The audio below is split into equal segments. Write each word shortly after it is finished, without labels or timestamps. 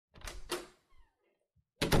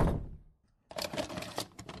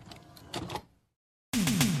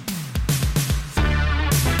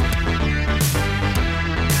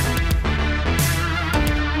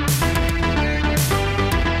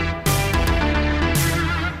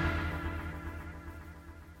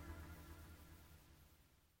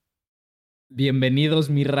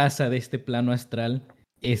Bienvenidos mi raza de este plano astral.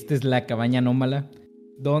 Esta es la Cabaña Anómala,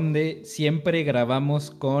 donde siempre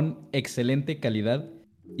grabamos con excelente calidad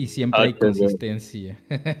y siempre hay consistencia.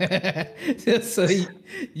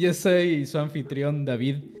 yo soy su anfitrión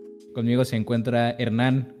David. Conmigo se encuentra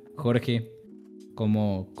Hernán, Jorge.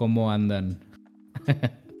 ¿Cómo andan?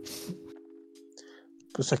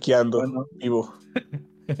 Pues aquí ando, vivo.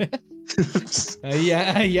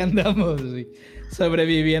 Ahí andamos, güey,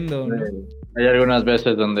 sobreviviendo, ¿no? Hay algunas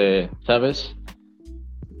veces donde, ¿sabes?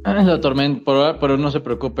 La tormenta, pero no se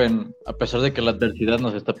preocupen, a pesar de que la adversidad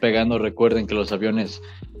nos está pegando, recuerden que los aviones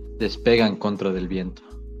despegan contra del viento.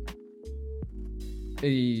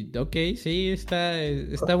 Y, ok, sí,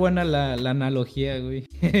 está buena la analogía, güey.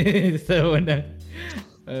 Está buena.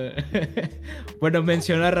 Bueno,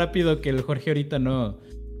 mencionar rápido que el Jorge ahorita no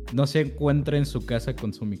se encuentra en su casa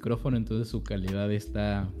con su micrófono, entonces su calidad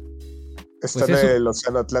está... Está pues en el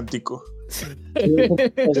Océano Atlántico. Me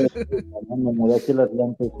mudé aquí al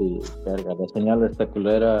Atlántico y carga, la señal está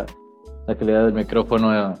culera, la calidad del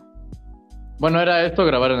micrófono. Bueno, era esto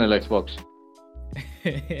grabar en el Xbox.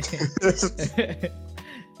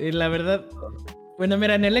 La verdad, bueno,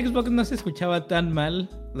 mira, en el Xbox no se escuchaba tan mal.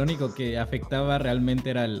 Lo único que afectaba realmente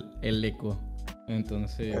era el eco.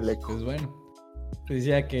 Entonces, el eco. Pues bueno, pues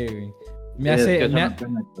ya que me hace...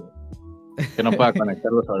 Que no pueda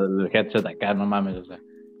conectarlos al headset acá, no mames, o sea.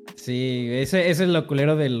 Sí, ese es lo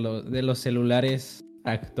culero de los celulares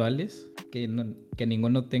actuales, que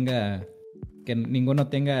ninguno tenga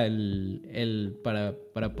el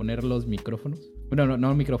para poner los micrófonos. Bueno,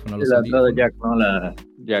 no micrófono, los audífonos. La jack, ¿no? La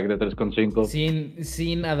jack de 3.5.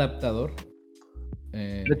 Sin adaptador.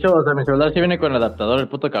 De hecho, o sea, mi celular sí viene con adaptador, el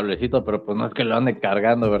puto cablecito, pero pues no es que lo ande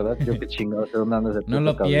cargando, ¿verdad? Yo qué chingados sé dónde anda ese puto No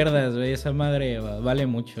lo cablecito. pierdas, güey, esa madre vale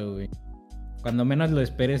mucho, güey. Cuando menos lo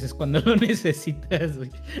esperes es cuando lo necesitas,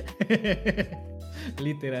 güey.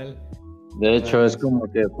 Literal. De hecho, es como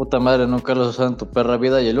que puta madre, nunca lo has usado en tu perra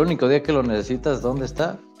vida y el único día que lo necesitas, ¿dónde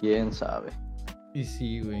está? ¿Quién sabe? Y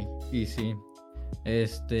sí, güey, y sí.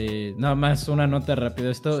 Nada más una nota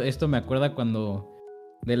rápida. Esto me acuerda cuando...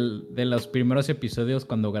 De los primeros episodios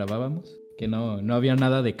cuando grabábamos, que no había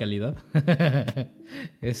nada de calidad.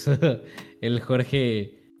 Eso, el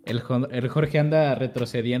Jorge anda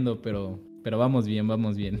retrocediendo, pero vamos bien.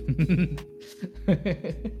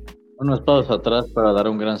 Unos pasos atrás para dar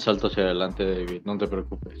un gran salto hacia adelante, David, no te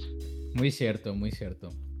preocupes. Muy cierto.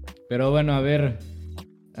 Pero bueno, a ver,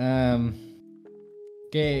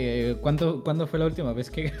 ¿cuándo fue la última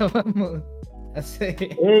vez que grabamos?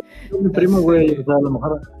 Mi primo, güey, o sea, a lo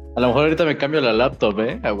mejor ahorita me cambio la laptop,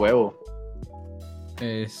 a huevo.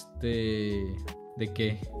 ¿De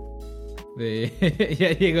qué?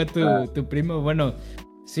 Ya llegó tu primo. Bueno,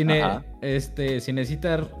 si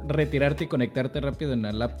necesitas retirarte y conectarte rápido en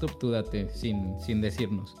la laptop, tú date, sin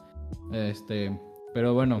decirnos.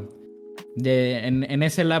 Pero bueno, en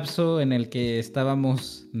ese lapso en el que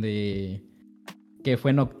estábamos que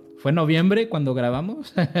fue noviembre cuando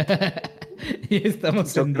grabamos. Y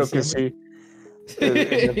estamos yo en creo diciembre.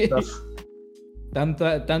 Que sí.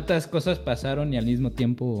 Tantas cosas pasaron y al mismo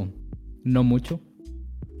tiempo no mucho.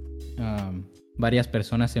 Varias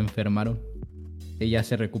personas se enfermaron y ya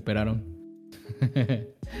se recuperaron.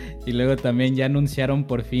 Y luego también ya anunciaron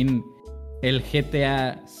por fin el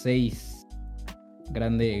GTA 6.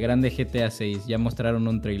 Grande GTA 6. Ya mostraron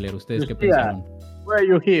un trailer. ¿Ustedes qué pensaron? Why are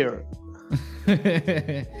you here?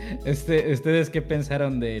 ¿Ustedes qué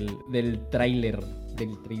pensaron del tráiler?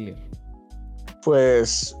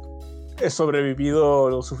 Pues he sobrevivido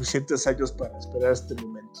los suficientes años para esperar este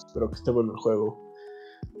momento. Espero que esté bueno el juego.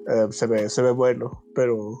 Se ve bueno,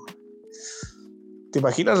 pero ¿te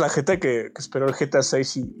imaginas la gente que esperó el GTA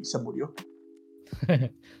 6 y se murió?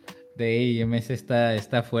 De MS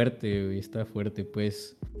está fuerte, güey, está fuerte,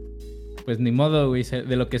 pues ni modo, güey,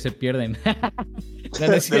 de lo que se pierden. No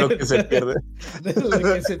es de lo que se pierde. De lo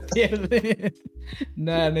que se pierde.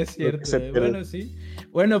 No es cierto. Bueno, sí.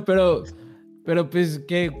 Bueno, pero pues,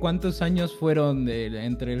 ¿cuántos años fueron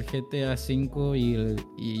entre el GTA 5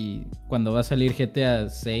 y cuando va a salir GTA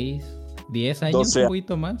 6? ¿10 años? 12. ¿Un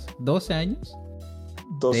poquito más? ¿12 años?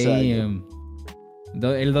 12 años.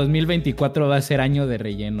 El 2024 va a ser año de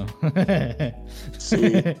relleno.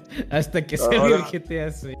 Sí. Hasta que salga el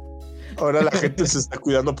GTA 6. Ahora la gente se está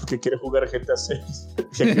cuidando porque quiere jugar GTA 6.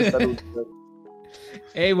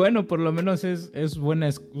 Bueno, por lo menos es buena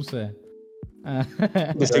excusa.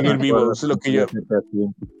 De seguir vivo, eso es lo que yo...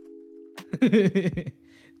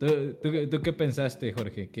 ¿Tú qué pensaste,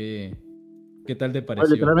 Jorge? ¿Qué tal te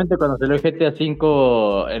pareció? Literalmente cuando salió GTA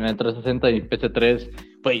 5 en el 360 y PC3,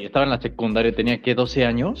 güey, estaba en la secundaria, tenía, ¿qué? ¿12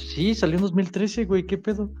 años? Sí, salió en 2013, güey, ¿qué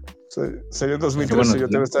pedo? Salió en 2013, yo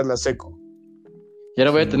también estaba en la seco. Y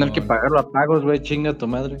ahora voy a tener que pagarlo a pagos, güey, chinga tu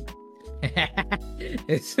madre.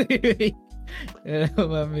 Sí, güey. No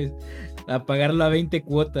mames. A pagarlo a 20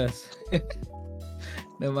 cuotas.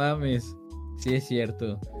 No mames. Sí, es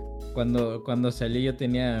cierto. Cuando salí yo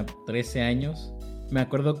tenía 13 años. Me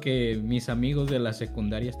acuerdo que mis amigos de la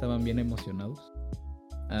secundaria estaban bien emocionados.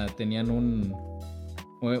 Tenían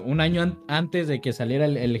un año antes de que saliera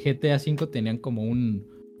el GTA V, tenían como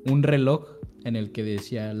un reloj en el que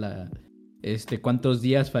decía cuántos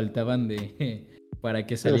días faltaban para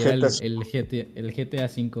que saliera el GTA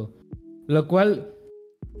V. Lo cual,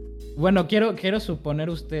 bueno, quiero suponer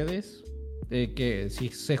ustedes que sí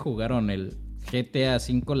se jugaron el GTA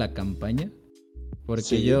V la campaña. Porque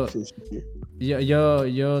sí.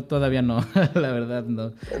 Yo todavía no, la verdad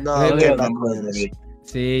no.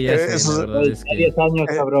 Sí, ya sé, la verdad es que... 10 años,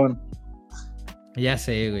 cabrón. Ya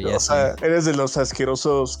sé, güey, o sea, eres de los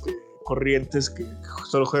asquerosos corrientes que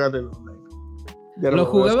solo juegan en online. Lo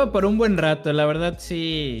jugaba por un buen rato, la verdad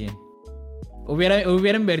sí.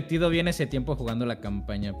 Hubiera invertido bien ese tiempo jugando la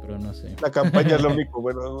campaña, pero no sé. La campaña es lo único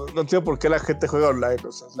bueno. No entiendo por qué la gente juega online.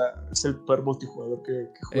 O sea, es el peor multijugador que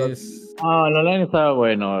juega. El online estaba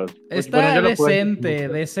bueno. Está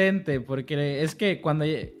decente, porque es que cuando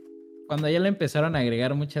ya le empezaron a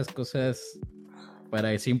agregar muchas cosas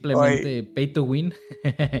para simplemente pay to win,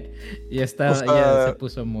 ya se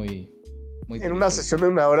puso muy en una sesión de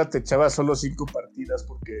 1 hora te echabas solo 5 partidas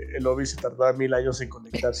porque el lobby se tardaba 1000 años en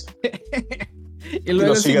conectarse. Y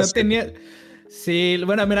luego si no tenía... Sí,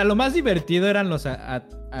 bueno, mira, lo más divertido eran los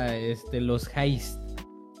heist,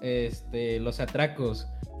 los atracos.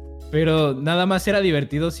 Pero nada más era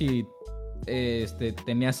divertido si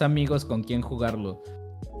tenías amigos con quien jugarlo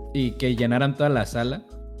y que llenaran toda la sala.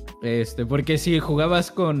 Porque si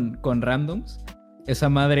jugabas con randoms, esa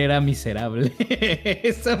madre era miserable.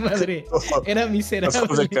 Esa madre era miserable. Los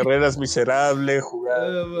juegos de carrera es miserable.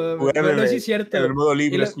 Jugar bueno, sí es cierto. En el modo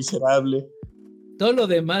libre es miserable. Todo lo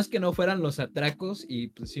demás que no fueran los atracos y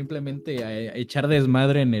pues, simplemente a echar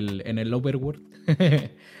desmadre en el overworld.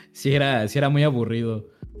 sí era muy aburrido.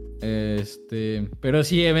 Pero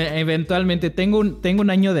sí, eventualmente tengo un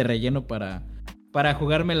año de relleno para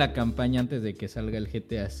jugarme la campaña antes de que salga el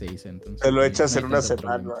GTA 6. Entonces, te lo echas en una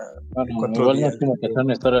semana. Igual no es como que sea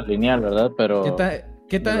una historia lineal, ¿verdad? Pero...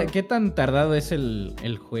 ¿Qué tan tardado es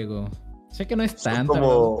el juego? Sé que no es tan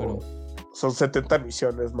tardado, pero... Son 70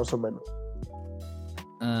 misiones, más o menos.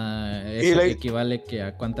 Eso equivale que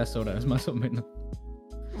a cuántas horas, más o menos.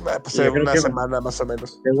 Pues una semana, más o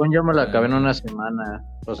menos. Según yo me la acabé en una semana.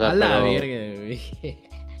 O sea, la verga, güey.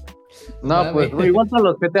 No, pues igual todos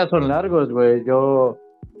los GTA son largos, güey. Yo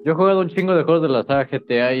he jugado un chingo de juegos de la saga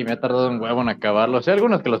GTA y me ha tardado un huevo en acabarlos. O sea,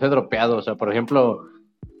 algunos que los he dropeado. O sea, por ejemplo,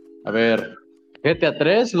 a ver, GTA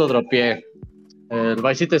 3 lo dropeé. El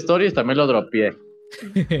Vice City Stories también lo dropeé.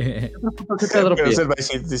 ¿Qué es el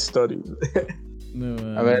Vice City Stories?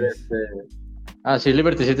 No, a ver, sí,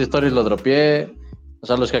 Liberty City Stories lo dropeé. O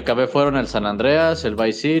sea, los que acabé fueron el San Andreas, el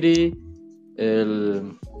Vice City,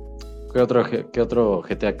 ¿Qué otro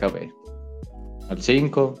GTA acabé? El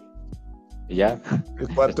 5 y ya.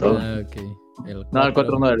 El 4. Okay. El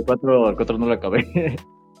 4 no lo acabé.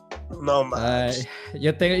 No más.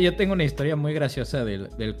 Yo tengo una historia muy graciosa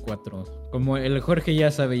del 4. Como el Jorge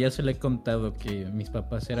ya sabe, ya se le he contado que mis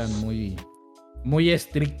papás eran muy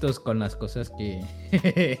estrictos con las cosas que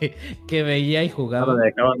veía y jugaba. No me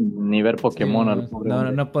dejaban ni ver Pokémon. Sí,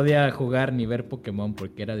 no podía jugar ni ver Pokémon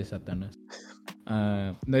porque era de Satanás.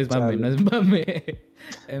 No es mame.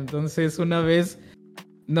 Entonces una vez,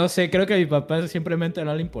 no sé, creo que a mi papá simplemente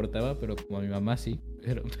no le importaba, pero como a mi mamá sí.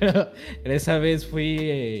 Pero esa vez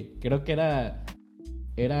fui, creo que era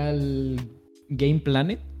el Game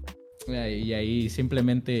Planet. Y ahí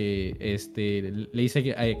simplemente le hice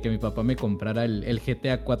que mi papá me comprara el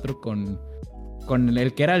GTA 4 con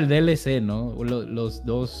el que era el DLC, ¿no? Las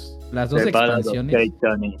dos expansiones.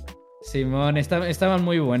 Simón, estaban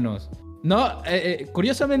muy buenos. No,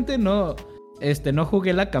 curiosamente no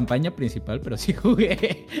jugué la campaña principal, pero sí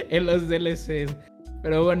jugué en los DLCs.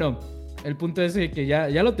 Pero bueno, el punto es que ya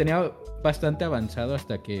lo tenía bastante avanzado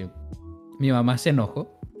hasta que mi mamá se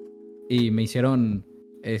enojó y me hicieron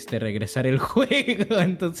regresar el juego,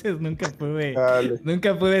 entonces nunca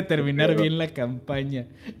pude terminar bien la campaña.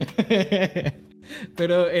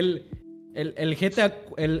 Pero el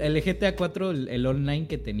GTA 4, el online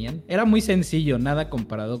que tenían, era muy sencillo, nada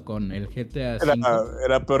comparado con el GTA 5.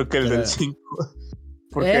 Era peor que el del 5.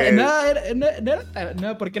 Porque...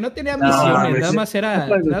 No, porque no tenía misiones, nada más era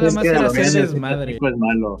hacer desmadre. Es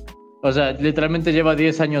malo. O sea, literalmente lleva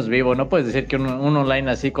 10 años vivo. No puedes decir que un online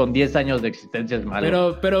así con 10 años de existencia es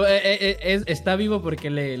malo. Pero está vivo porque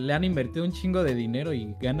le han invertido un chingo de dinero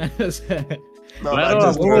y gana. O sea, No, claro,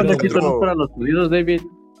 manches, ¿cómo necesito no para los judíos, David?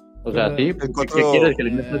 O sea, sí, el ¿qué 4, quieres? ¿Que le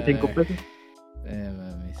inviertan 5 pesos?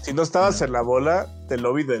 mames. si no estabas en la bola del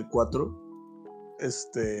lobby del 4,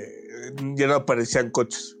 ya no aparecían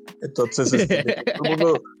coches. Entonces, todo el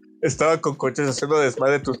mundo estaba con coches haciendo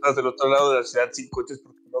desmadre. Tú estabas del otro lado de la ciudad sin coches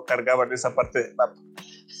porque no cargaban esa parte del mapa.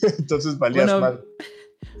 Entonces valías mal.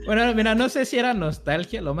 Bueno, mira, no sé si era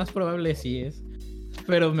nostalgia, lo más probable sí es.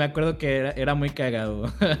 Pero me acuerdo que era muy cagado.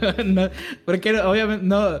 No, porque obviamente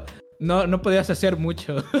no podías hacer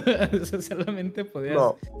mucho. O sea, solamente podías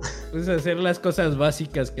hacer las cosas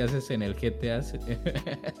básicas que haces en el GTA.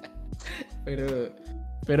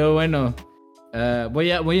 Pero bueno, voy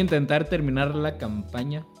a intentar terminar la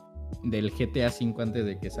campaña del GTA V antes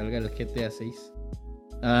de que salga el GTA 6.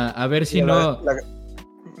 A ver si La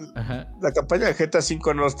campaña de GTA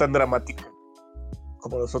V no es tan dramática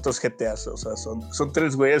como los otros GTAs. O sea, son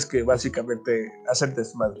 3 güeyes que básicamente hacen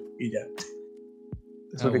desmadre y ya.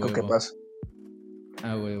 Es lo único que pasa.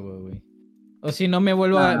 Güey. O si no me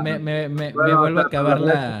vuelvo me vuelvo a acabar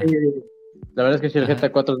la... La verdad es que sí, el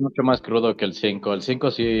GTA 4 es mucho más crudo que el 5. El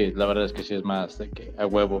 5 sí, la verdad es que sí es más de que a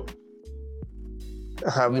huevo.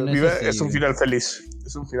 Ajá, bueno, es un final feliz.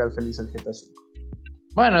 Es un final feliz el GTA 5.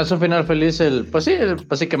 Bueno, es un final feliz. Pues sí,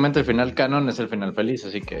 básicamente el final canon es el final feliz,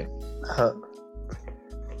 así que. Ajá.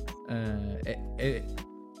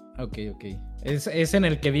 Ok. Es en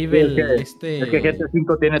el que vive Es que GTA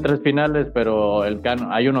 5 tiene 3 finales, pero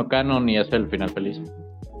hay uno canon y es el final feliz.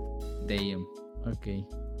 Damn. Ok.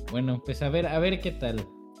 Bueno, pues a ver qué tal.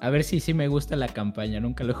 A ver si sí me gusta la campaña.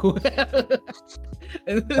 Nunca lo he jugado.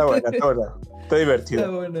 Está buena. Está divertido.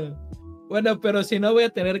 Está bueno. Bueno, pero si no voy a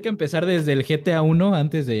tener que empezar desde el GTA 1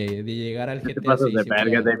 antes de llegar al GTA 6. ¿Qué pasas de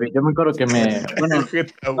verga, David? Yo me acuerdo que bueno,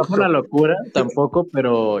 no fue una locura tampoco,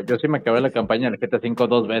 pero yo sí me acabé la campaña del GTA 5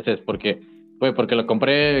 2 veces porque lo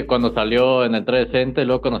compré cuando salió en el 360 y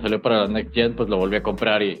luego cuando salió para la Next Gen, pues lo volví a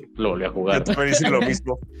comprar y lo volví a jugar. Yo también hice lo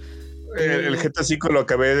mismo. El GTA 5 lo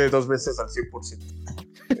acabé de 2 veces al 100%.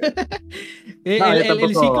 El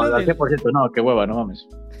ciclo al 100%, no, qué hueva, no mames.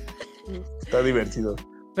 Está divertido.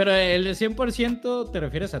 Pero el 100% te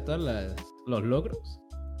refieres a todos los logros.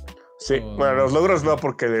 Sí, bueno, los logros no,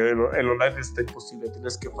 porque el online está imposible,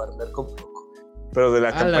 tienes que farmear como loco. Pero de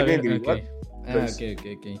la campaña individual. Okay.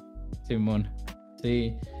 Ok. Simón.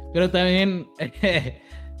 Sí. Pero también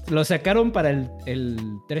lo sacaron para el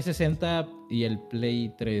 360 y el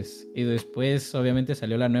Play 3. Y después, obviamente,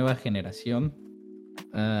 salió la nueva generación.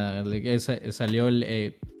 Salió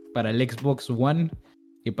para el Xbox One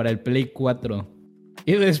y para el Play 4.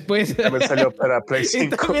 Y después también salió para Play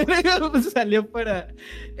 5. Y también salió para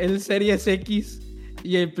el Series X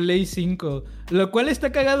y el Play 5. Lo cual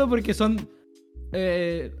está cagado porque son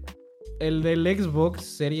el del Xbox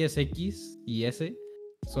Series X y S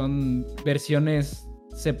son versiones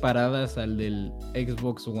separadas al del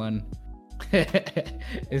Xbox One.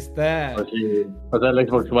 Está... Pues sí. O sea, el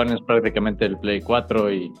Xbox One es prácticamente el Play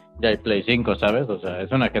 4 y ya hay Play 5, ¿sabes? O sea,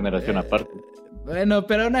 es una generación aparte. Bueno,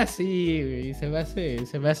 pero aún así, se me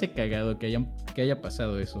hace cagado que haya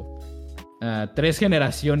pasado eso. 3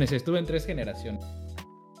 generaciones, estuve en 3 generaciones.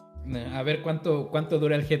 A ver cuánto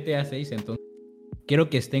dura el GTA 6, entonces. Quiero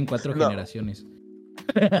que esté en 4 generaciones.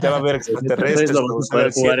 Ya va a haber extraterrestres. Lo vas a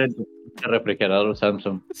poder jugar en tu refrigerador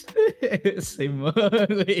Samsung. Sí,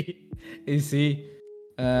 y sí.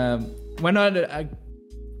 Bueno,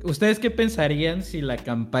 ¿ustedes qué pensarían si la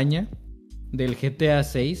campaña del GTA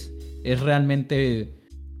 6 es realmente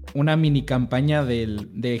una mini campaña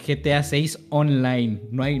de GTA 6 online?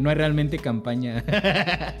 No hay realmente campaña.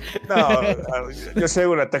 No, yo sé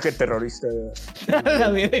un ataque terrorista.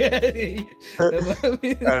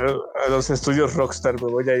 A los estudios Rockstar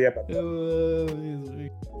me voy a ir a matar.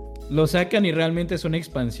 Lo sacan y realmente es una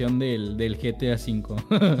expansión del GTA 5.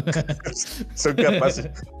 Son capaces.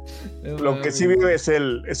 Lo que sí vive es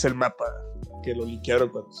el mapa, que lo liquearon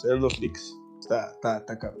cuando se dan los leaks. Está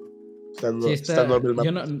cabrón. Está enorme el mapa.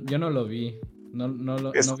 Yo no lo vi. No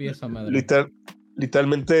vi esa madre.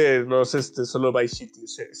 Literalmente no es solo Vice City,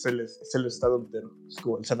 es el estado entero. Es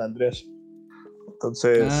como el San Andreas.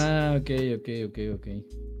 Entonces. Ok.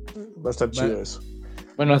 Va a estar chido eso.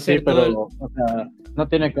 Bueno, sí, pero o sea, no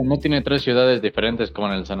tiene 3 ciudades diferentes como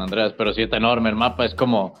en el San Andreas, pero sí está enorme. El mapa es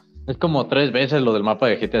como 3 veces lo del mapa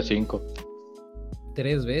de GTA V.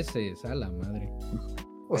 3 veces, a la madre.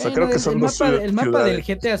 O sea, creo que son el mapa del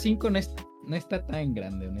GTA V no está tan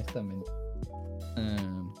grande, honestamente.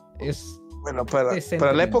 Bueno, para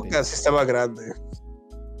la época sí estaba grande.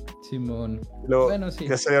 Simón. Luego, Bueno, sí.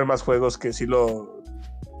 ya salieron más juegos que sí lo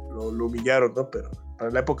humillaron, ¿no? Pero para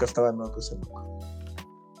la época estaba, no, pues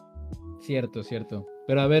Cierto.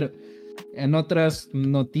 Pero a ver, en otras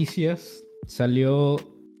noticias salió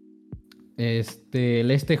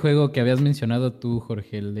este juego que habías mencionado tú,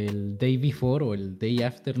 Jorge, el del Day Before o el Day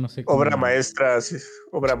After, no sé cómo. obra maestra, sí.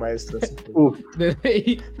 The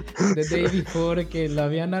Day Before, que lo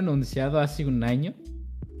habían anunciado hace un año.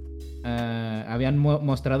 Habían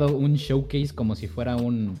mostrado un showcase como si fuera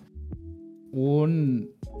un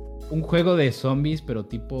juego de zombies, pero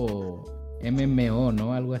tipo MMO,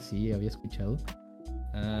 ¿no? Algo así, había escuchado.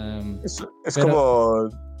 Es como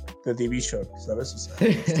The Division, ¿sabes? O sea,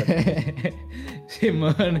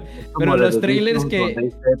 Simón, pero los trailers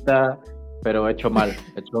que... pero hecho mal,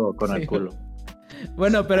 hecho con el culo.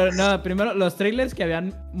 Bueno, pero no, primero los trailers que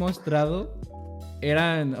habían mostrado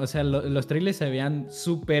eran, o sea, los trailers se veían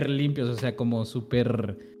súper limpios, o sea, como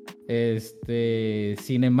súper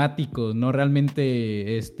cinemáticos, no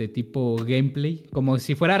realmente tipo gameplay, como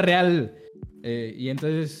si fuera real. Y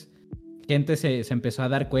entonces gente se empezó a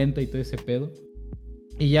dar cuenta y todo ese pedo.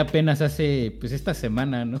 Y ya apenas hace, pues esta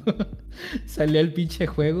semana, ¿no? Salió el pinche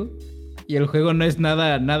juego. Y el juego no es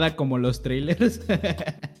nada como los trailers.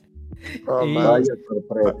 Vaya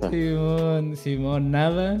sorpresa. Simón,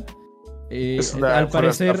 nada. al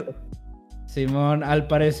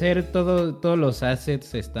parecer todos los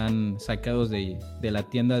assets están sacados de la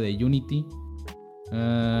tienda de Unity.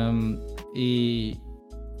 Y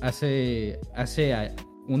hace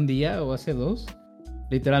un día o hace dos,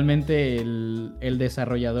 literalmente el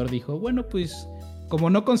desarrollador dijo, bueno, pues como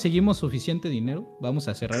no conseguimos suficiente dinero, vamos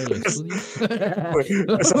a cerrar el estudio.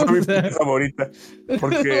 Esa fue mi favorita.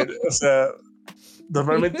 Porque, o sea,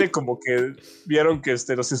 normalmente como que vieron que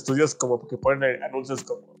los estudios como que ponen anuncios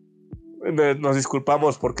como nos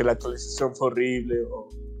disculpamos porque la actualización fue horrible o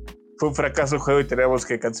fue un fracaso el juego y tenemos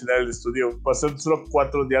que cancelar el estudio. Pasaron solo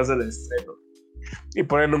 4 días del estreno y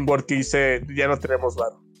ponen un word que dice ya no tenemos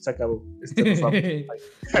varo, se acabó. Nos vamos.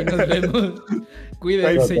 Ahí nos vemos.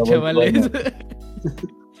 Cuídense, chavales.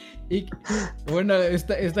 Y bueno,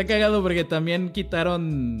 está cagado porque también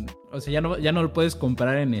quitaron, o sea, ya no lo puedes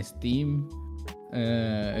comprar en Steam.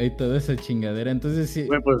 Y toda esa chingadera. Entonces sí.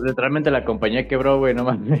 Güey, pues literalmente la compañía quebró, güey, no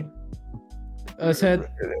mames. O sea,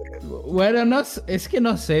 bueno, es que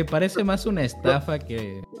no sé, parece más una estafa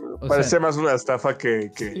que... Parece más una estafa que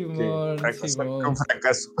un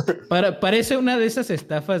fracaso. Parece una de esas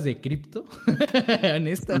estafas de cripto.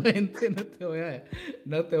 Honestamente,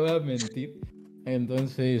 no te voy a mentir.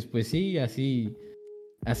 Entonces, pues sí, así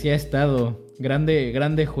ha estado.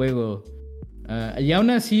 Grande juego. Y aún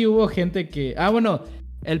así hubo gente que... bueno,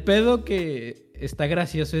 el pedo que está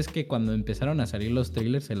gracioso es que cuando empezaron a salir los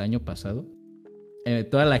trailers el año pasado,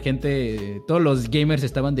 toda la gente, todos los gamers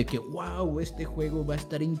estaban de que wow, este juego va a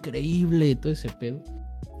estar increíble, todo ese pedo.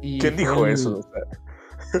 Y ¿quién dijo eso?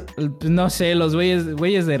 No sé, los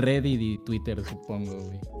güeyes de Reddit y Twitter, supongo,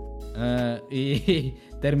 güey. Y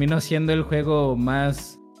terminó siendo el juego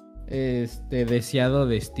más deseado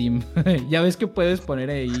de Steam. Ya ves que puedes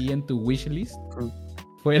poner ahí en tu wishlist.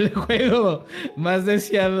 Fue el juego más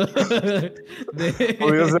deseado.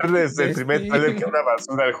 Podría ser desde el primer trailer que una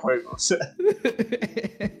basura el juego. O sea.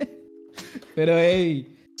 Pero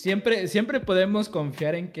hey, siempre podemos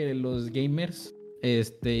confiar en que los gamers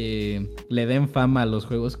le den fama a los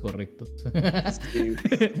juegos correctos. Sí.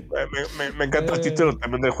 Me encanta el título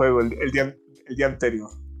también del juego, el día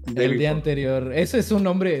anterior. El día anterior. Ese es un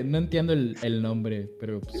nombre, no entiendo el nombre,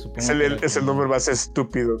 pero supongo es el nombre más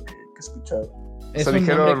estúpido que he escuchado. Es un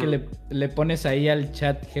nombre que le pones ahí al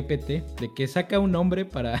chat GPT de que saca un nombre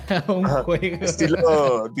para un juego.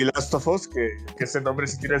 Estilo The Last of Us, que ese nombre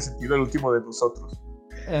sí tiene sentido, el último de nosotros.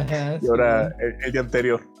 Ajá, y ahora el día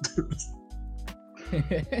anterior.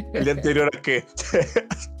 El día anterior a que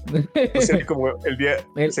o sea, como el día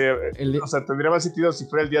o sea, tendría más sentido si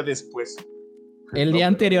fuera el día después. El día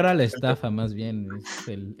anterior a la estafa, más bien.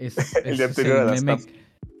 El día anterior a la estafa.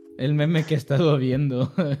 El meme que he estado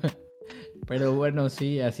viendo. Pero bueno,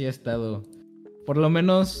 sí, así ha estado. Por lo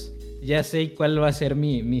menos ya sé cuál va a ser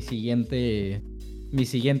mi siguiente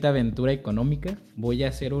aventura económica. Voy a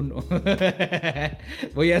hacer un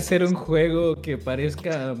juego que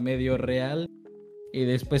parezca medio real y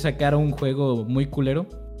después sacar un juego muy culero.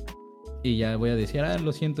 Y ya voy a decir,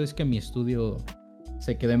 lo siento, es que mi estudio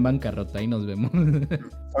se quedó en bancarrota y nos vemos.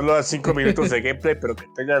 Solo a 5 minutos de gameplay, pero que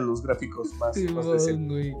tengan los gráficos más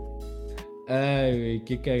decentes. Ay, güey,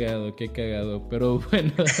 qué cagado. Pero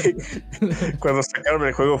bueno. Cuando sacaron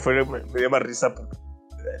el juego me dio más risa porque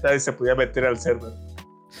nadie se podía meter al server.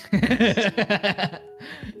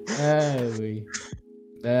 Ay, güey.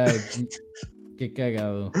 Ay, qué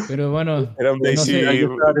cagado. Pero bueno, Era un no Daisy sé.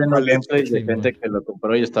 Yo estaba viendo mal hecho. gameplay de Sí, gente que lo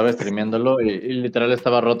compró y estaba streameándolo y literal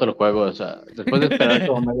estaba roto el juego. O sea, después de esperar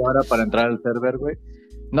como media hora para entrar al server, güey,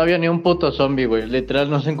 no había ni un puto zombie, güey. Literal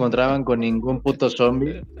no se encontraban con ningún puto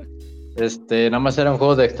zombie. Nada más era un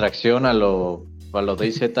juego de extracción a lo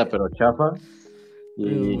DayZ, pero chafa.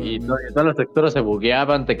 Y todas las texturas se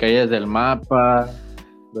bugueaban, te caías del mapa,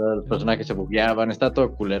 los personajes se bugueaban, está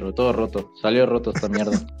todo culero, todo roto. Salió roto esta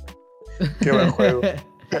mierda. Qué buen juego.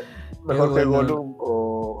 Mejor que bueno. Gollum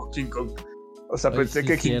o King Kong. O sea, Ay, pensé sí,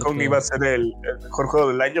 que King Kong cierto. iba a ser el mejor juego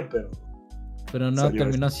del año, Pero no, salió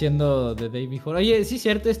terminó siendo The Day Before. Oye, sí,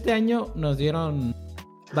 cierto, este año nos dieron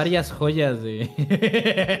varias joyas de,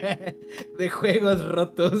 de juegos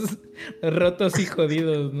rotos y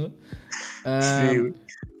jodidos, ¿no? Sí, güey.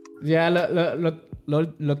 Ya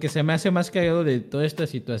lo que se me hace más cagado de toda esta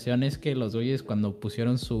situación es que los güeyes cuando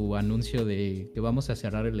pusieron su anuncio de que vamos a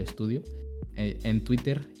cerrar el estudio en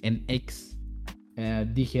Twitter, en X,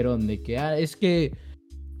 dijeron de que es que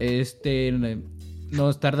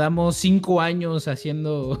nos tardamos 5 años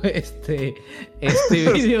haciendo este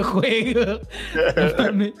videojuego.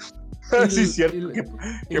 Sí, cierto.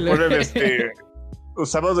 Que ponen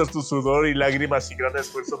usamos nuestro sudor y lágrimas y gran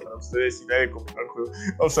esfuerzo para ustedes y nadie comprar el juego.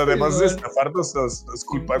 O sea, además de estafarnos, nos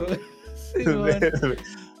culpan. Sí,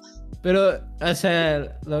 pero, o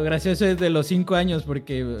sea, lo gracioso es de los 5 años,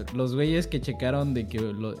 porque los güeyes que checaron de que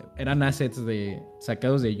eran assets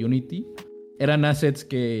sacados de Unity, eran assets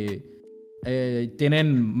que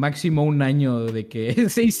tienen máximo 1 año de que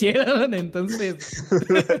se hicieron, entonces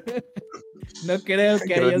no creo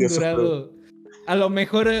que hayan durado. A lo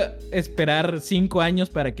mejor esperar 5 años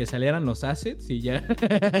para que salieran los assets y ya.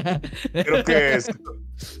 Creo que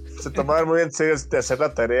se tomaban muy en serio de hacer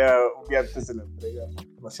la tarea un día antes de la entrega.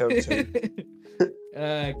 Demasiado chévere.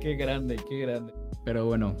 Qué grande, qué grande. Pero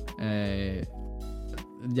bueno,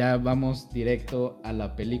 ya vamos directo a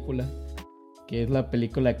la película, que es la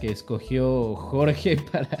película que escogió Jorge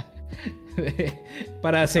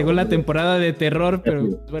para segunda temporada de terror, pero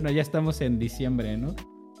bueno, ya estamos en diciembre, ¿no?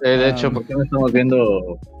 De hecho, ¿por qué no estamos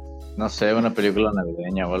viendo, no sé, una película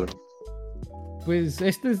navideña o algo? Pues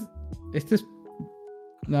este es...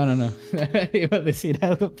 No. Iba a decir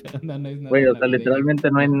algo, pero no es nada. Güey, o sea, literalmente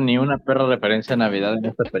no hay ni una perra referencia a Navidad en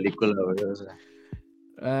esta película, güey. O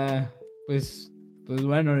sea. Pues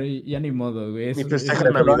bueno, ya ni modo, güey. Ni festeja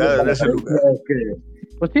Navidad en ese lugar.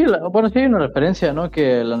 Pues sí, bueno, sí hay una referencia, ¿no?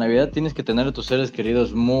 Que la Navidad tienes que tener a tus seres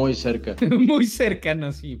queridos muy cerca. Muy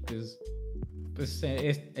cercanos, sí, pues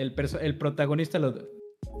el protagonista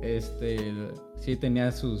sí tenía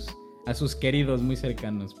a sus queridos muy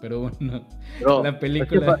cercanos, pero bueno, la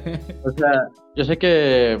película... O sea, yo sé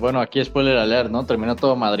que, bueno, aquí spoiler alert, ¿no? Terminó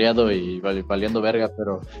todo madreado y valiendo verga,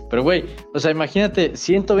 pero güey, o sea, imagínate,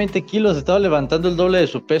 120 kilos, estaba levantando el doble de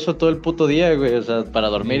su peso todo el puto día, güey, o sea, para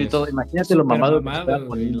dormir y todo, imagínate lo mamado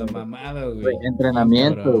güey, lo mamado, güey.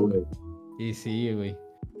 Entrenamiento, güey. Y sí, güey.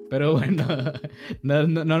 Pero bueno,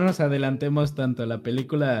 no nos adelantemos tanto. La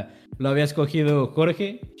película lo había escogido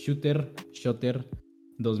Jorge, Shooter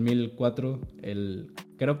 2004.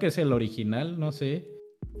 Creo que es el original, no sé.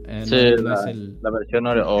 Sí, no es el... la versión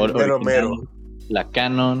original. La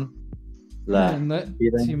canon.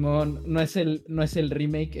 Simón, no es el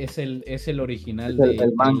remake, es el original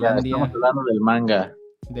el manga. Estamos hablando del manga.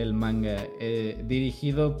 Del manga.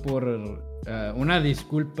 Dirigido por... una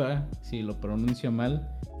disculpa si lo pronuncio mal.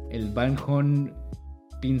 El Banjon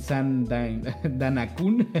Pinsan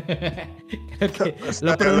Danakun. Creo que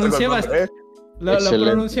lo pronuncié bastante. Lo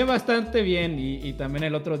pronuncié bastante bien. Y también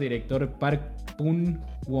el otro director, Park Pun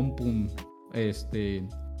Wompum.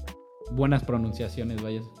 Buenas pronunciaciones,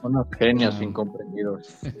 vaya. Unos genios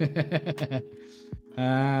incomprendidos.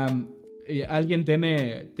 ¿Alguien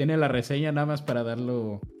tiene la reseña nada más para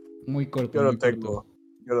darlo muy corto? Yo lo tengo.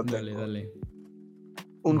 Dale.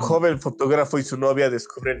 Un joven fotógrafo y su novia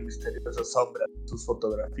descubren misteriosas sombras en sus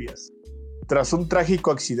fotografías. Tras un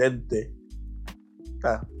trágico accidente...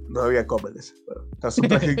 no había cómenes. Tras un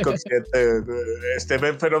trágico accidente,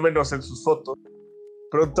 ven fenómenos en sus fotos.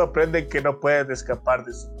 Pronto aprenden que no pueden escapar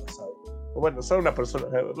de su pasado. Bueno, son una persona.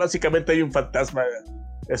 Básicamente hay un fantasma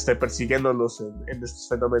persiguiéndolos en estos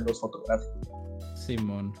fenómenos fotográficos.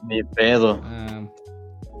 Simón. Ni pedo.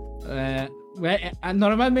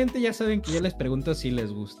 Normalmente ya saben que yo les pregunto si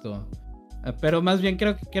les gustó. Pero más bien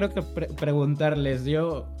quiero que preguntar, ¿les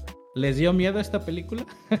dio miedo esta película?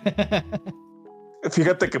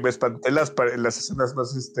 Fíjate que me espanté las escenas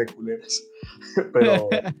más culeras. Pero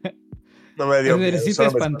no me dio miedo. Sí te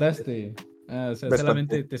espantaste. O sea,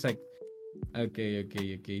 solamente te Ok.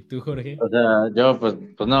 ¿Tú, Jorge? O sea, yo pues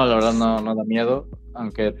no, la verdad no da miedo,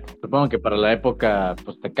 aunque supongo que para la época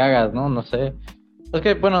pues te cagas, ¿no? No sé. Es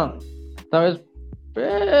que, bueno, ¿sabes?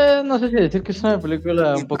 No sé si decir que es una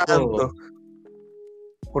película Ni un poco... tanto.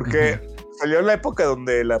 Porque salió en la época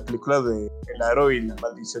donde la película de El Aro y la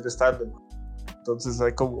Maldición estaban de moda. Entonces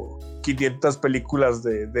hay como 500 películas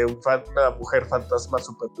de una mujer fantasma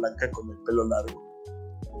súper blanca con el pelo largo.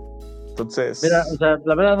 Entonces, Mira, o sea,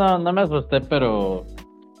 la verdad no me asusté, pero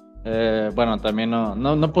bueno, también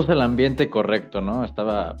no puse el ambiente correcto, ¿no?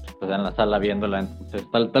 Estaba pues, en la sala viéndola, entonces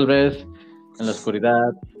tal vez en la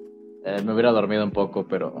oscuridad me hubiera dormido un poco,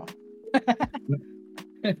 pero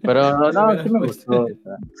Le no, sí hubieras me puesto. gustó. O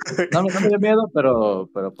sea, no me dio miedo, pero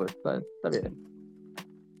pues está bien.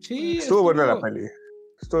 Sí, estuvo buena la peli.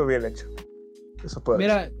 Estuvo bien hecho. Eso puedo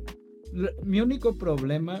decir. Mira, mi único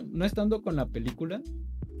problema no es tanto con la película,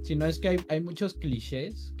 sino es que hay muchos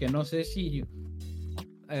clichés que no sé si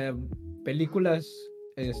películas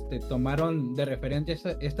tomaron de referencia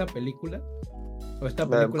esta película, o esta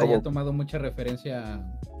película ya ha tomado mucha referencia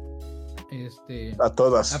a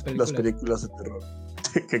todas a las películas de terror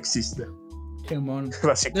que existen.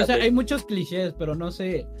 Básicamente. O sea, hay muchos clichés, pero no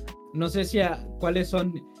sé si cuáles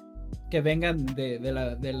son que vengan de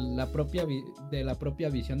la propia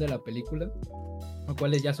visión de la película, o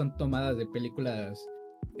cuáles ya son tomadas de películas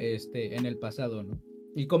en el pasado, ¿no?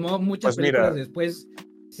 Y como muchas películas después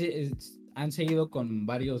han seguido con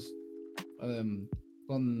varios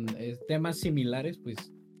con temas similares,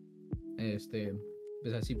 pues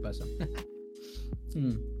pues así pasa.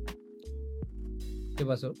 ¿Qué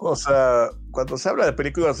pasó? O sea, cuando se habla de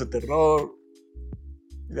películas de terror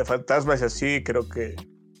y de fantasmas y así, creo que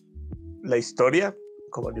la historia,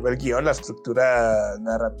 como a nivel guión, la estructura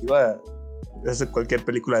narrativa es de cualquier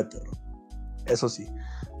película de terror. Eso sí.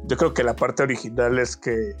 Yo creo que la parte original es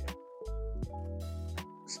que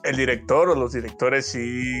el director o los directores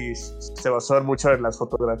sí se basaron mucho en las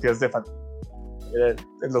fotografías de fantasmas.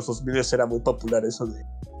 En los 2000 era muy popular eso de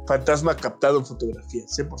fantasma captado en fotografía,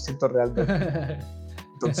 100% realmente.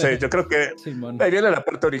 Entonces yo creo que ahí viene la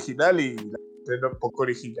parte original, y la parte poco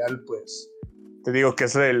original, pues te digo que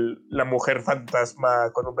es la mujer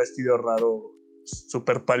fantasma con un vestido raro,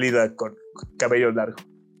 súper pálida, con cabello largo,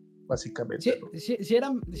 básicamente. Sí era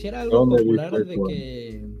algo popular de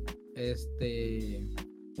que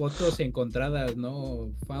fotos encontradas, ¿no?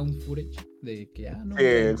 Found footage de que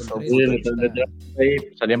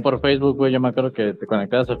salían por Facebook, güey. Yo me acuerdo que te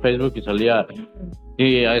conectabas a Facebook y salía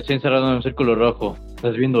y así encerrado en un círculo rojo.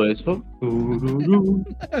 ¿Estás viendo eso?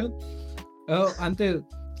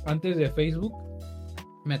 Antes de Facebook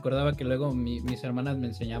me acordaba que luego mis hermanas me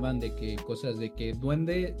enseñaban de que cosas de que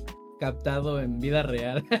duende captado en vida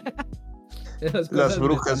real. Esas cosas las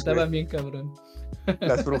brujas estaban bien cabrón.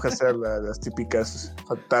 Las brujas eran las típicas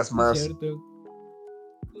fantasmas. Es cierto.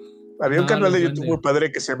 Había un canal de YouTube muy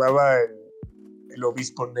padre que se llamaba el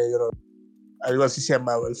Obispo Negro, algo así se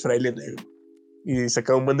llamaba, el Fraile Negro, y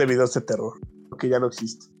sacaba un buen de videos de terror, que ya no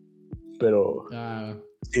existe, pero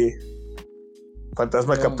sí,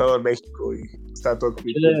 fantasma captado en México y está todo.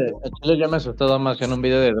 Chile ya me asustó más en un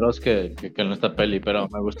video de Dross que en esta peli, pero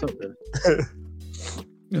me gustó.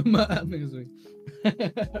 No mames, güey.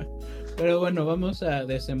 Pero bueno, vamos a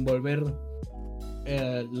desenvolver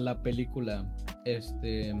la película.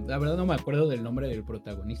 La verdad no me acuerdo del nombre del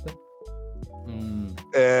protagonista.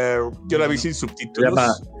 Yo la vi sin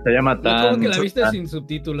subtítulos. Se llama Tan. ¿Cómo que la viste sin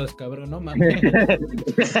subtítulos, cabrón? No mames.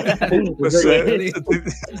 Pues, se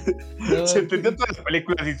entendió todas las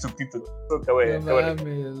películas sin subtítulos. No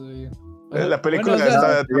mames, güey. La película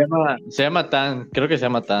está... se llama Tan. Creo que se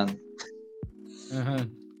llama Tan. Ajá.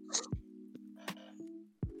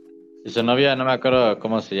 Y su novia no me acuerdo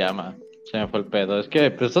cómo se llama. Se me fue el pedo. Es que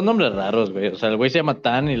pues, son nombres raros, güey. O sea, el güey se llama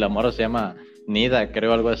Tan y la morra se llama Nida,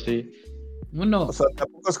 creo, algo así. No. O sea,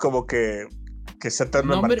 tampoco es como que sea tan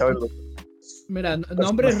remarcable. Mira,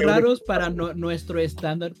 nombres raros para nuestro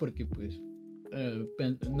estándar, porque pues... en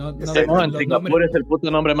Singapur es el puto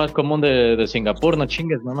nombre más común de Singapur, no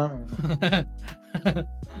chingues, mamá.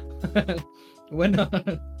 Bueno,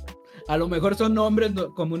 a lo mejor son nombres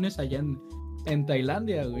comunes allá en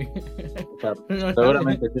Tailandia, güey.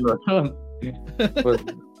 Seguramente sí lo son. Pues...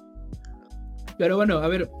 Pero bueno, a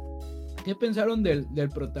ver, ¿qué pensaron del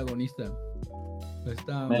protagonista?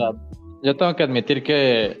 Mira, yo tengo que admitir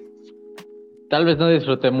que tal vez no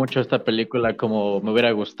disfruté mucho esta película como me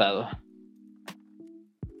hubiera gustado.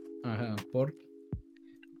 Ajá, ¿por?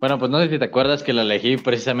 Bueno, pues no sé si te acuerdas que la elegí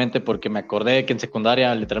precisamente porque me acordé que en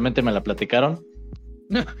secundaria literalmente me la platicaron.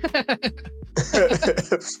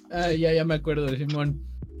 Ya me acuerdo de Simón.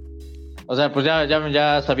 O sea, pues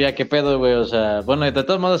ya sabía qué pedo, güey. O sea, bueno, de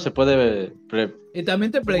todos modos se puede... Y también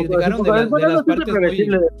te platicaron de las partes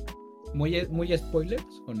muy spoilers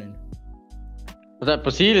con él. O sea,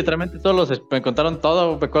 pues sí, literalmente me contaron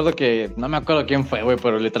todo. Me acuerdo que, no me acuerdo quién fue, güey,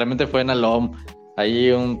 pero literalmente fue en Alom. Ahí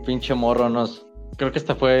un pinche morro, creo que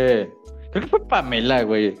creo que fue Pamela,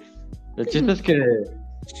 güey. El chiste es que,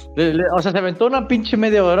 o sea, se aventó una pinche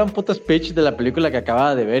media hora, un puto speech de la película que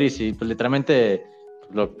acababa de ver y sí, pues literalmente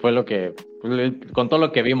fue lo que, con todo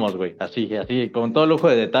lo que vimos, güey, así, con todo lujo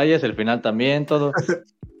de detalles, el final también, todo.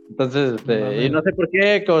 Entonces, y no sé por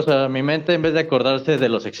qué, o sea, mi mente en vez de acordarse de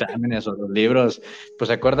los exámenes o los libros, pues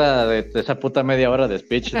se acuerda de esa puta media hora de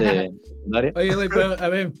speech de secundaria. Oye, güey, pero a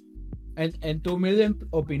ver, en tu humilde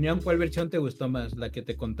opinión, ¿cuál versión te gustó más? ¿La que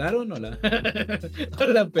te contaron o la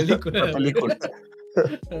película? La película.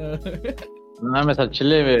 No mames, al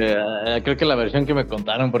chile, creo que la versión que me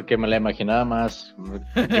contaron, porque me la imaginaba más.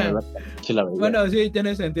 Bueno, sí,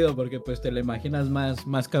 tiene sentido, porque pues te la imaginas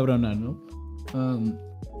más cabrona, ¿no?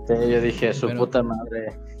 Sí, yo dije, puta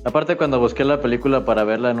madre. Aparte, cuando busqué la película para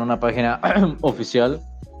verla en una página oficial,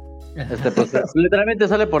 pues, literalmente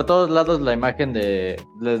sale por todos lados la imagen de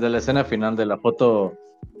la escena final de la foto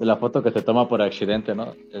que se toma por accidente,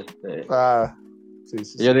 ¿no? Sí.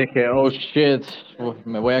 Yo dije, oh shit,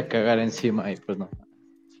 me voy a cagar encima y pues no.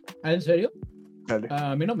 ¿Ah, en serio? Dale.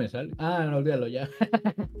 A mí no me sale. No, olvídalo ya.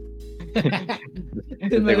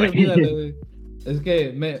 Olvídalo, güey. Es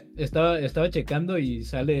que me estaba checando y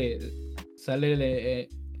sale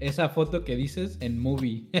esa foto que dices en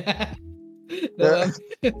movie.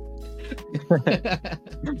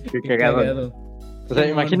 Qué cagado. O sea,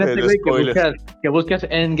 imagínate, güey, que buscas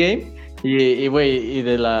Endgame y güey, y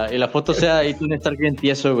la foto sea ahí Tony Stark bien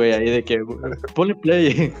tieso, güey, ahí de que ponle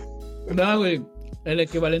play. No, güey, el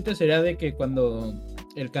equivalente sería de que cuando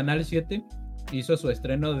el Canal 7 hizo su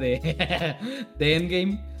estreno de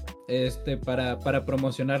Endgame, para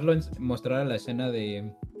promocionarlo, mostrar la escena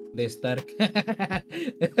de Stark.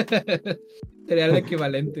 Sería el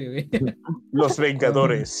equivalente, güey. Los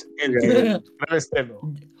Vengadores. El gran estreno.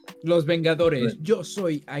 Los Vengadores. Yo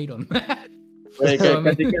soy Iron Man. Güey,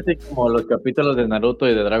 casi como los capítulos de Naruto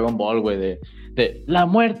y de Dragon Ball, güey, de la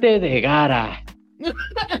muerte de Gaara.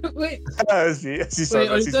 Sí, así son,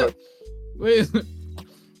 así son. Wey,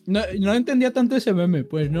 no entendía tanto ese meme,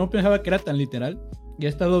 pues no pensaba que era tan literal. Y he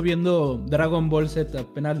estado viendo Dragon Ball Z,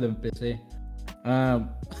 apenas lo empecé.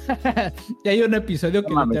 Y hay un episodio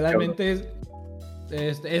que literalmente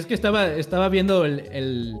es que estaba viendo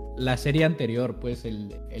la serie anterior, pues el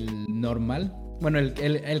normal. Bueno,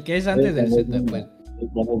 el que es antes del Z, pues.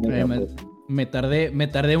 Me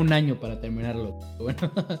tardé un año para terminarlo.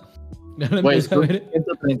 Bueno, güey,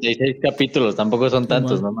 136 capítulos, tampoco son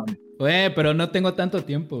tantos, no mames. Güey, pero no tengo tanto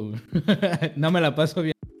tiempo. No me la paso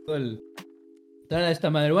bien toda esta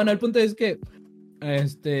madre. Bueno, el punto es que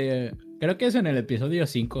creo que es en el episodio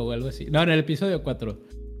 5 o algo así. No, en el episodio 4.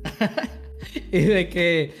 Y de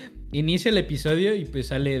que inicia el episodio y pues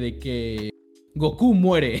sale de que Goku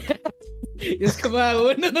muere. Y es como,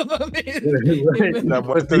 bueno, no mames. La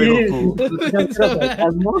muerte de Goku.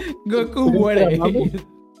 Goku muere.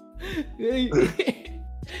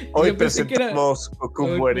 Hoy presentamos Goku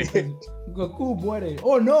muere. Goku muere.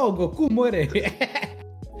 Oh no, Goku muere.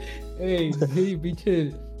 Ey, sí,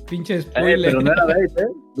 pinche spoiler. Pero no era bait, ¿eh?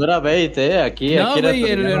 No era bait, ¿eh? Aquí no,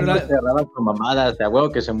 güey, no se agarraban con mamadas, de a huevo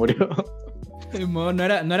que se murió. No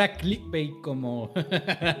era clickbait como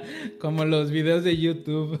los videos de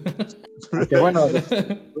YouTube. Que bueno,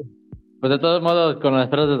 pues de todos modos, con las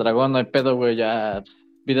esferas de dragón no hay pedo, güey, ya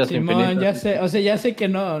vidas infinitas. Ya sé, o sea, ya sé que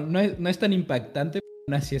no es tan impactante,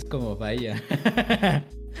 pero así es como vaya.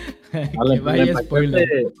 Que vaya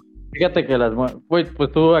spoiler. Fíjate que güey,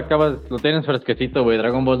 pues tú lo tienes fresquecito, güey,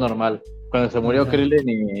 Dragon Ball normal. Cuando se murió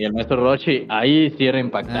Krillin y el maestro Roshi, ahí sí era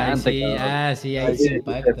impactante. Ahí sí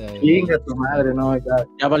impacta. Chinga tu madre, no,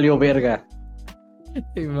 ya valió verga.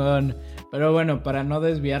 Simón. Pero bueno, para no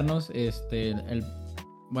desviarnos, el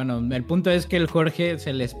punto es que el Jorge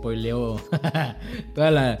se le spoileó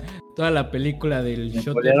toda la película del shot.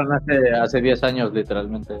 Me spoilearon hace 10 años,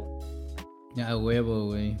 literalmente. Ya, huevo,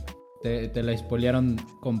 güey. Te la spoilearon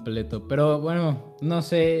completo. Pero bueno, no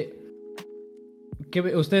sé.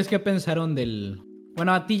 ¿Ustedes qué pensaron del...?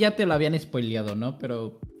 Bueno, a ti ya te lo habían spoileado, ¿no?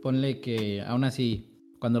 Pero ponle que aún así,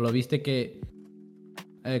 cuando lo viste,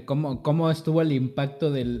 ¿cómo estuvo el impacto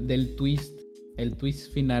del twist? El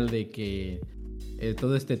twist final de que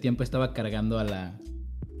todo este tiempo estaba cargando a la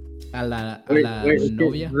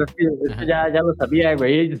novia. Es que ya lo sabía,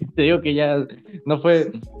 güey. Te digo que ya no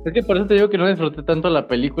fue... Es que por eso te digo que no disfruté tanto la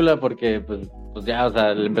película, porque pues pues ya, o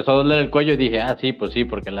sea, le empezó a doler el cuello y dije, sí, pues sí,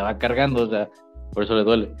 porque la va cargando, o sea, por eso le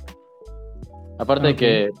duele. Aparte de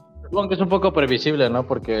que, supongo que es un poco previsible, ¿no?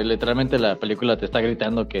 Porque literalmente la película te está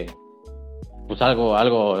gritando que, pues algo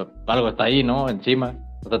está ahí, ¿no? Encima.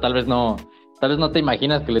 O sea, tal vez no te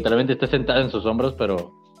imaginas que literalmente esté sentada en sus hombros,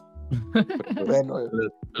 pero Bueno, le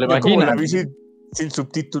yo como la imaginas. vi sin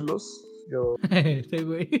subtítulos, Sí,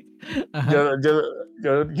 güey. Ajá.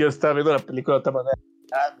 yo estaba viendo la película de otra manera.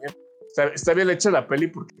 Mira, está bien hecha la peli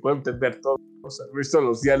porque puedo entender todo. O sea, he visto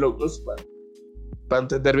los diálogos para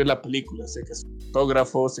entender bien la película. Sé que es un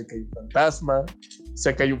fotógrafo, sé que hay un fantasma,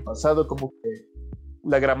 sé que hay un pasado, como que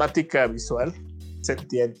la gramática visual se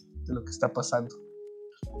entiende de lo que está pasando.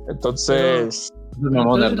 Entonces...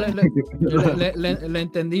 ¿Le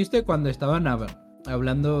entendiste cuando estaban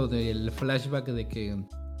hablando del flashback de que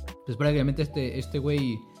pues prácticamente este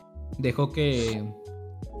güey dejó que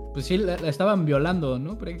pues sí la estaban violando,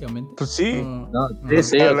 ¿no? Prácticamente. Pues sí. No, sí, o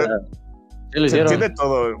sea, se entiende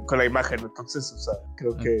todo con la imagen, entonces, o sea,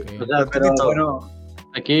 creo que... O sea, pero todo. bueno,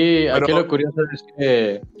 aquí lo curioso es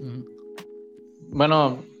que,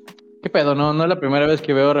 bueno, ¿qué pedo? No es la primera vez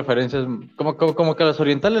que veo referencias, como que a los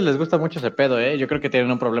orientales les gusta mucho ese pedo, ¿eh? Yo creo que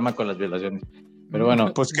tienen un problema con las violaciones, pero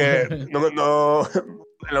bueno. Pues que no,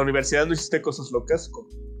 en la universidad no hiciste cosas locas, como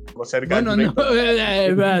ser bueno,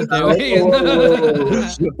 gangbang.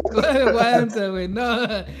 Aguanta, güey, no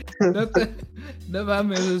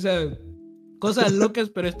mames, o sea, cosas locas,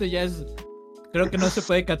 pero esto ya es, creo que no se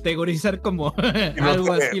puede categorizar como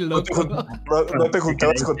algo así loco. No te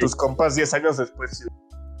juntabas con tus compas 10 años después.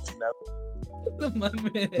 No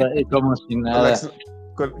mames. Como si nada.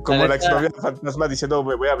 Como la exnovia fantasma diciendo,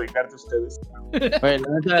 me voy a vengar de ustedes. Güey, la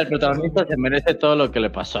neta, el protagonista se merece todo lo que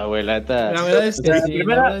le pasó, güey, la neta. La verdad es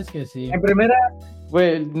que sí. En primera,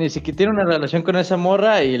 güey, ni siquiera tiene una relación con esa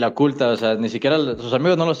morra y la oculta, o sea, ni siquiera sus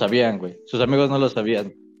amigos no lo sabían, güey. Sus amigos no lo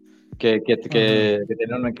sabían que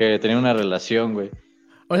tenía una relación, güey.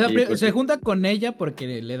 O sea, pues, se junta con ella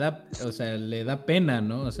porque le da pena,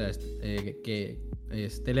 ¿no? O sea,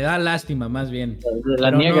 le da lástima más bien.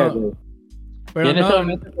 La niega, güey. Pero y en ese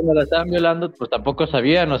momento cuando la estaban violando, pues tampoco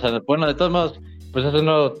sabían, o sea, bueno, de todos modos, pues eso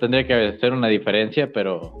no tendría que ser una diferencia,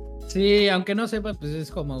 pero... Sí, aunque no sepa, pues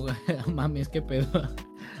es como, mames, qué pedo.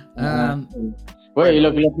 Güey,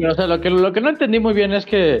 lo que no entendí muy bien es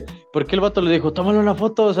que, ¿por qué el vato le dijo, tómale una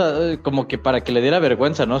foto? O sea, como que para que le diera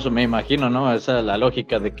vergüenza, ¿no? Eso me imagino, ¿no? Esa es la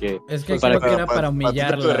lógica de que... Es que creo que era para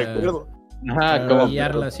humillarla. Ajá, como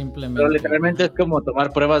simplemente. Pero literalmente es como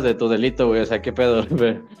tomar pruebas de tu delito, güey, o sea, qué pedo.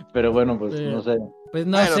 Pero bueno, pues no sé. Pues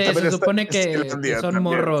no sé, se supone que son también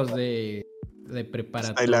morros de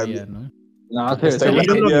preparatoria, ¿no? No, según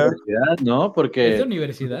yo es la universidad, ¿no? Porque... ¿Es la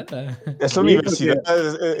universidad? Es la universidad,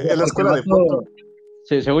 es la escuela de foto.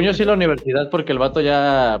 Sí, según yo sí la universidad, porque el vato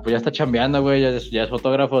ya está chambeando, güey, ya es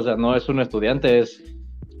fotógrafo, o sea, no es un estudiante, es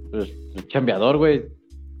chambeador, güey.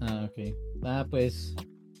 Ok. Pues...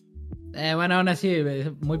 bueno, aún así,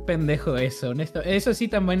 muy pendejo eso, honesto. Eso sí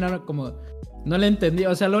también no lo entendí.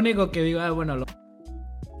 O sea, lo único que digo, bueno,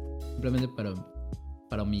 simplemente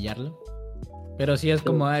para humillarlo. Pero sí es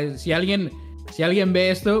como, si alguien ve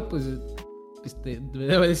esto, pues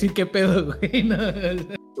debe decir qué pedo, güey, ¿no?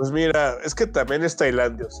 Pues mira, es que también es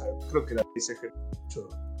Tailandia, o sea, creo que la dice mucho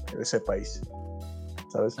en ese país,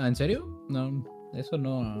 ¿sabes? ¿En serio? No. Eso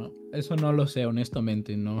no lo sé,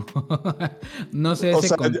 honestamente, no. No sé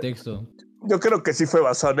ese contexto. Yo creo que sí fue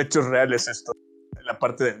basado en hechos reales esto, en la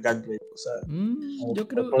parte del gangbang, o sea. Yo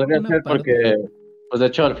creo que podría ser porque, pues de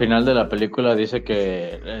hecho al final de la película dice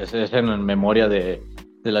que es en memoria de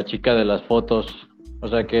la chica de las fotos, o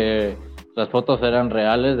sea que las fotos eran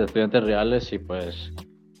reales, de estudiantes reales y pues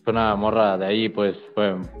fue una morra de ahí, pues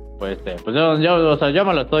yo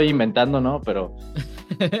me lo estoy inventando, ¿no? Pero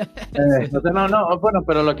bueno,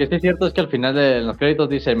 pero lo que sí es cierto es que al final de los créditos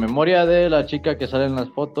dice memoria de la chica que sale en las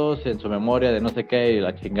fotos, en su memoria de no sé qué y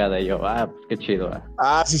la chingada, y yo, pues qué chido.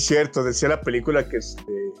 Sí, cierto, decía la película que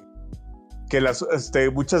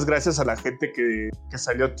muchas gracias a la gente que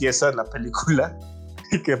salió tiesa en la película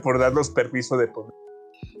y que por darnos permiso de poner.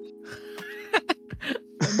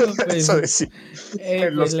 No, pues, eso decía.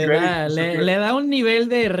 Pues le da un nivel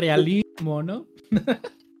de realismo, ¿no?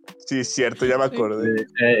 Sí, cierto, ya me acordé.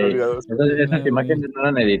 Esas imágenes no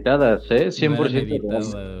eran editadas, 100%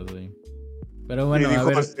 editadas, güey. Pero bueno, y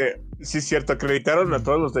dijo, sí, cierto, acreditaron a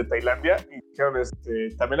todos los de Tailandia y dijeron,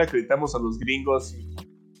 también acreditamos a los gringos y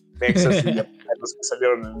Texas y a los que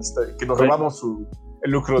salieron en que nos robamos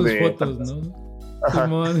el lucro sus de fotos, ¿no?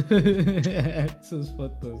 Simón. Sus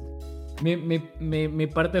fotos. Mi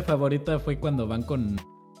parte favorita fue cuando van con...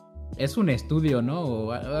 Es un estudio, ¿no?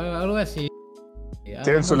 O algo así.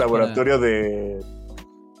 Tienen su laboratorio de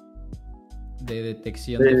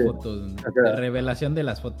detección de fotos, de revelación de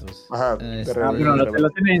las fotos. Ajá, pero lo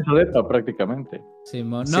tiene en su depa prácticamente.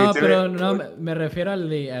 Simón. Sí, No, tiene... pero no, me refiero al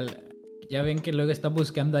ya ven que luego están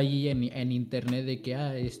buscando allí en internet de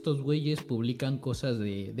que estos güeyes publican cosas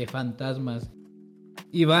de fantasmas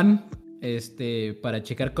y van para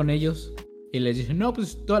checar con ellos y les dicen, no,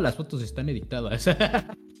 pues todas las fotos están editadas.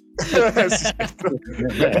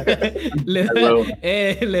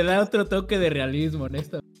 le da otro toque de realismo,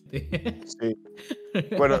 honestamente. Sí.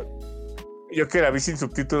 Bueno, yo que la vi sin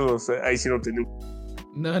subtítulos, ahí sí no entendí.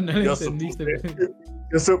 No lo entendiste.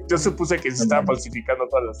 Yo supuse que se estaban falsificando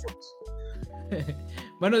todas las fotos.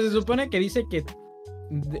 Bueno, se supone que dice que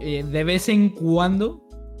de vez en cuando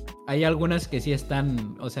hay algunas que sí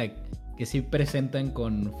están, o sea, que sí presentan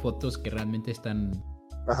con fotos que realmente están.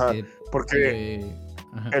 Ajá, porque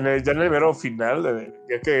ya en el mero final,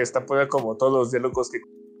 ya que está poniendo como todos los diálogos que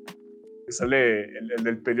sale el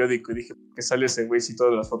del periódico, y dije, ¿qué sale ese güey si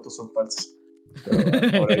todas las fotos son falsas?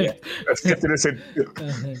 Pero ahora ya, es que tiene sentido.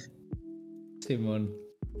 Simón.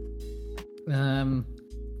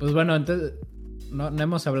 Pues bueno, entonces no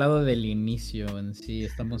hemos hablado del inicio en sí,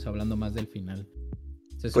 estamos hablando más del final.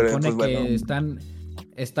 Se supone que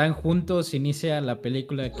están juntos, inicia la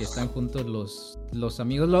película que están juntos los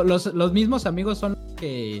amigos. Los mismos amigos son los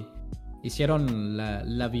que hicieron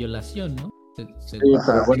la violación, ¿no? Sí,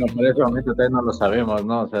 pero bueno, por ese momento todavía no lo sabemos,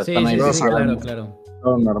 ¿no? O sea, sí, están ahí. Sí, claro.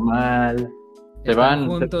 Todo normal. Están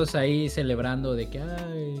juntos ahí celebrando de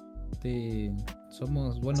que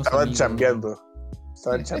somos buenos amigos. Estaban chambeando.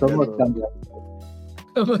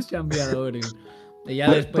 Somos chambeadores. Y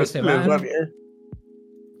ya después se van.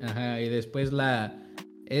 Ajá, y después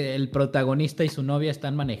el protagonista y su novia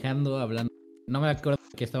están manejando, hablando. No me acuerdo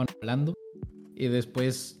de qué estaban hablando. Y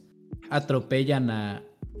después atropellan a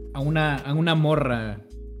una morra.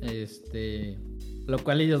 Lo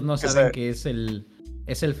cual ellos no saben que es el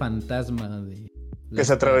fantasma de. Que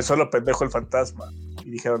se atravesó lo pendejo el fantasma. Y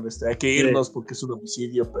dijeron, hay que irnos porque es un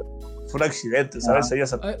homicidio, pero fue un accidente, ¿sabes? Ella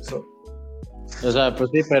se atravesó. O sea, pues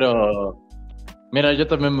sí, pero... Mira, yo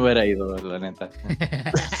también me hubiera ido, la neta.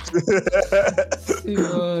 Sí,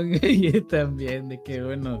 yo también, de que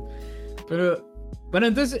bueno. Pero, bueno,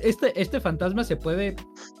 entonces, ¿este fantasma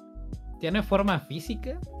 ¿tiene forma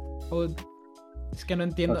física? ¿O es que no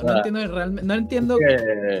entiendo? O sea, no entiendo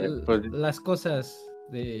pues, las cosas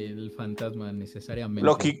del fantasma necesariamente.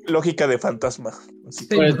 Lógica de fantasma. Así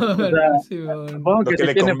pues, supongo que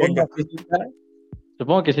sí tiene forma física.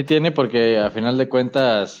 Supongo que sí tiene porque a final de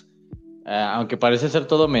cuentas, aunque parece ser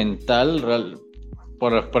todo mental,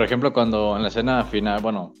 por ejemplo cuando en la escena final,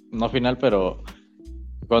 bueno, no final, pero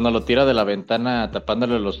cuando lo tira de la ventana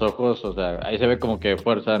tapándole los ojos, o sea, ahí se ve como que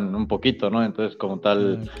fuerzan un poquito, ¿no? Entonces como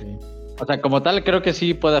tal, o sea, como tal creo que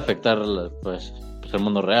sí puede afectar pues el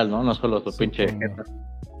mundo real, ¿no? No solo su pinche jeta.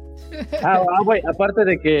 Güey, aparte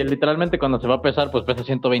de que literalmente cuando se va a pesar, pues pesa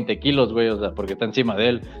 120 kilos, güey, o sea, porque está encima de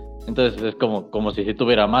él. Entonces es como si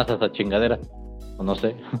tuviera masa esa chingadera. O no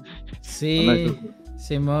sé. Sí,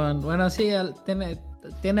 Simón. Bueno, sí,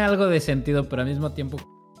 tiene algo de sentido, pero al mismo tiempo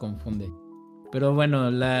confunde. Pero bueno,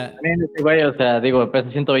 también este güey, o sea, digo, pesa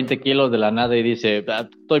 120 kilos de la nada y dice,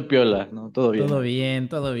 estoy piola, ¿no? Todo bien.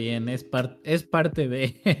 Todo bien. Es parte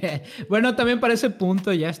de... Bueno, también para ese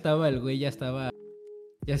punto el güey ya estaba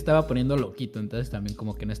poniendo loquito, entonces también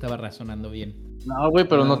como que no estaba razonando bien. No, güey,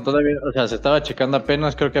 pero no todavía, o sea, se estaba checando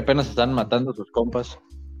apenas, creo que apenas están matando a sus compas.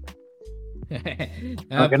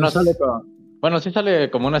 Aunque no sale bueno, sí sale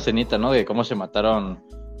como una escenita, ¿no? De cómo se mataron,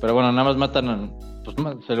 pero bueno, nada más matan, pues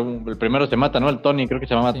el primero se mata, ¿no? El Tony, creo que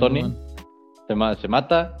se llama Tony. Se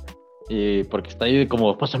mata y porque está ahí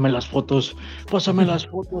como, pásame las fotos,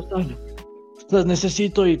 Tony. Las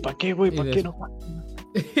necesito y ¿para qué, güey? ¿Para qué no?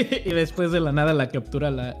 Y después de la nada la captura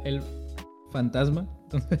el fantasma.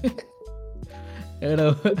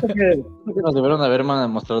 Pero creo que nos debieron haber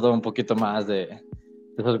mostrado un poquito más de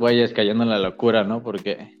esos güeyes cayendo en la locura, ¿no?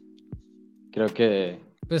 Porque creo que...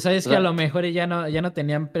 Pues sabes que a lo mejor ya no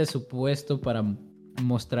tenían presupuesto para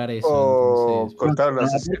mostrar eso. Entonces, cortaron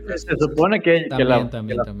se supone que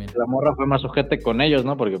también. La morra fue más sujete con ellos,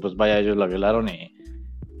 ¿no? Porque pues vaya, ellos la violaron y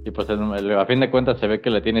pues a fin de cuentas se ve que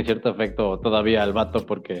le tiene cierto afecto todavía al vato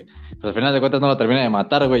porque pues al final de cuentas no lo termina de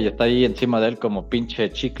matar, güey, y está ahí encima de él como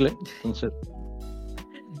pinche chicle. Entonces...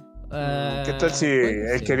 ¿qué tal si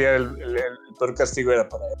él quería el peor castigo era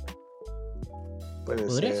para él?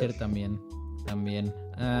 Podría ser también.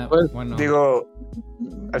 Pues, bueno. Digo,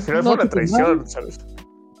 al final fue una traición, ¿sabes?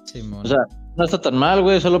 O sea, no está tan mal,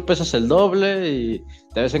 güey, solo pesas el doble y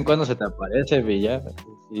de vez en cuando se te aparece y ya,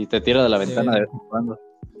 y te tira de la ventana de vez en cuando.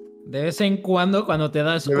 De vez en cuando te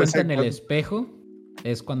das De vez cuenta en en el cuando. espejo,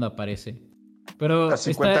 es cuando aparece. Pero A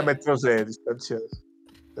 50 metros de distancia,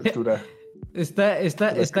 de altura.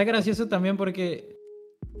 está gracioso también porque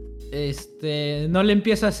no le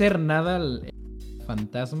empieza a hacer nada al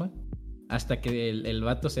fantasma hasta que el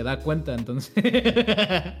vato se da cuenta, entonces.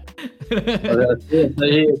 O sea, sí,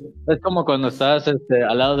 es como cuando estás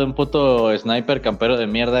al lado de un puto sniper campero de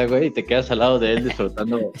mierda, güey, y te quedas al lado de él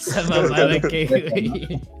disfrutando. Esa mamada que, güey.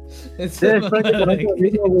 Sí, Esa es prácticamente mamada lo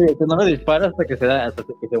mismo, que. güey. Que no le dispara hasta que se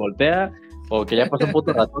voltea, o que ya pasó un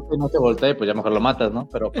puto ratote y no se voltea, y pues ya mejor lo matas, ¿no?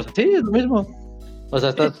 Pero pues sí, es lo mismo. O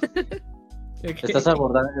sea, estás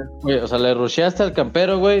abordando, güey, o sea, le rusheaste al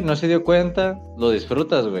campero, güey, no se dio cuenta, lo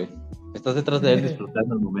disfrutas, güey. Estás detrás de él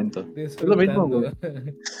disfrutando el momento. Es lo mismo, güey.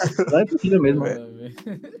 Disfrutando. ¿Sabes? Es lo mismo.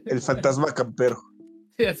 El fantasma campero.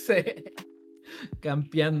 Ya sé.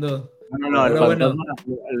 Campeando. No, Pero bueno.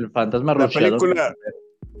 el fantasma La rusheador. película,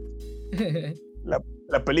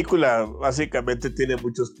 la película básicamente tiene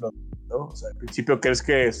muchos planos, ¿no? O sea, al principio crees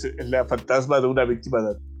que es la fantasma de una víctima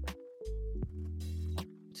de...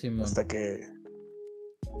 Sí, man. Hasta que...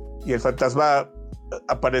 Y el fantasma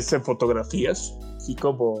aparece en fotografías, así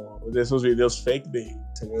como de esos videos fake de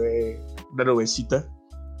se ve una nubecita.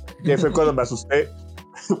 Y ahí fue cuando me asusté.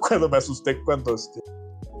 Cuando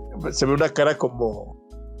se ve una cara como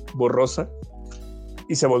borrosa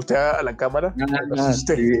y se voltea a la cámara. Me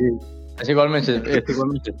asusté. Sí. Es igual me asusté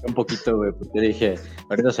un poquito, güey, porque dije,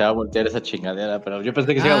 ahorita se va a voltear esa chingadera, pero yo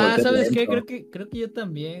pensé que se iba a voltear. ¿Sabes qué? Creo que yo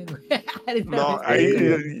también, güey. No, ahí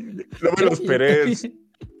no me lo esperé.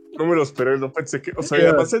 No me lo esperé, no pensé que... O sea,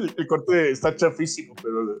 además el corte está chafísimo,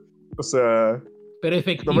 pero... O sea... Pero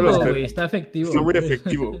efectivo, no me lo esperé. güey, está efectivo. Fue muy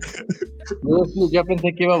efectivo. Yo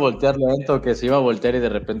pensé que iba a voltear lento, que se iba a voltear y de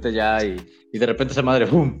repente ya, y de repente esa madre,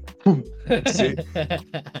 ¡pum! ¡Pum! Sí.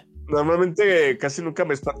 Normalmente casi nunca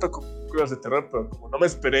me espanto con películas de terror, pero como no me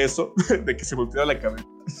esperé eso, de que se volteara la cabeza,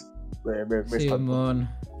 me Simón.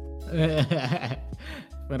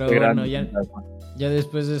 Pero Qué bueno, grande, ya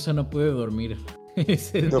después de eso no pude dormir.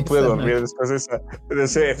 no pude dormir después de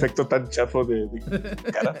ese efecto tan chafo de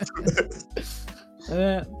cara.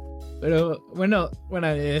 Pero bueno,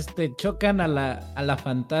 chocan a la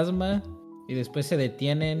fantasma y después se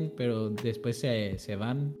detienen, pero después se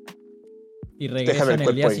van y regresan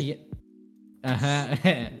el día siguiente. Ajá.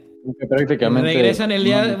 Prácticamente. Regresan el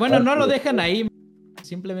día. Bueno, no lo dejan ahí,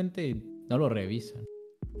 simplemente no lo revisan.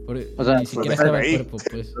 O sea, ni siquiera estaba el cuerpo,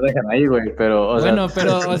 pues. Lo dejan ahí, güey, pero.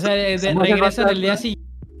 Regresan el día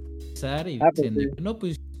siguiente. Y pues, no,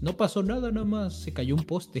 pues no pasó nada, nada más se cayó un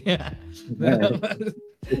poste.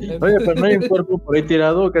 Oye, pero no hay un cuerpo por ahí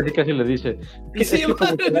tirado, casi le dice. Sí,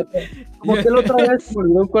 como que la otra vez se me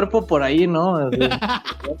olvidó un cuerpo por ahí, ¿no? No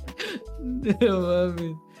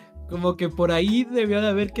mames. Como que por ahí debió de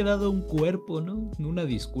haber quedado un cuerpo, ¿no? Una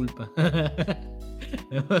disculpa.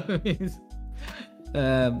 No mames.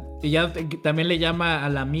 Y ya también le llama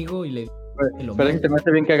al amigo y le... Pero es que te me hace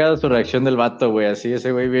bien cagada su reacción del vato, güey, así,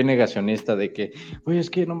 ese güey bien negacionista de que, oye, es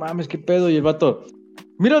que no mames, qué pedo, y el vato,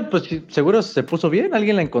 mira, pues seguro se puso bien,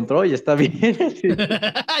 alguien la encontró y está bien.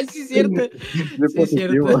 Sí, cierto. Sí,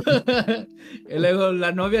 cierto. Y luego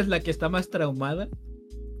la novia es la que está más traumada,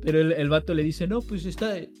 pero el vato le dice, no, pues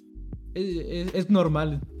está... Es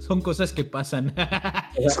normal, son cosas que pasan.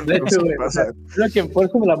 De hecho, güey, creo que por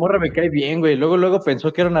eso la morra me cae bien, güey. Luego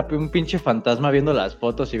pensó que era un pinche fantasma viendo las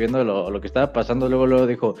fotos y viendo lo que estaba pasando. Luego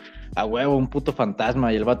dijo, a huevo, un puto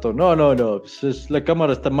fantasma. Y el vato, no, pues la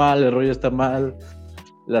cámara está mal, el rollo está mal,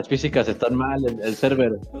 las físicas están mal, el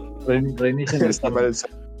server reinicia. Está mal el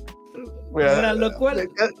server. Ahora, lo cual...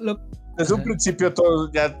 Desde un principio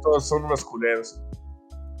todos son unos culeros.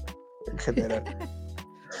 En general.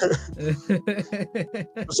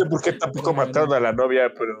 No sé por qué tampoco mataron a la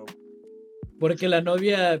novia, pero... Porque la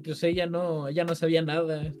novia, pues ella no sabía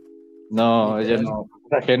nada. No, literal. Ella no,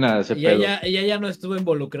 es ajena a ese pedo. Ella ya no estuvo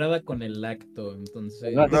involucrada con el acto,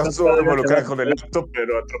 entonces... No estuvo involucrada con el acto,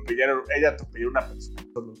 pero ella atropelló a una persona.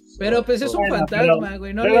 Pero pues es un fantasma,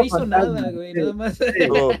 güey, no le hizo nada, güey, nada más. Sí.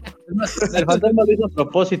 El fantasma lo hizo a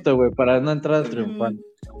propósito, güey, para no entrar a triunfar.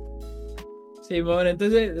 Sí, bueno,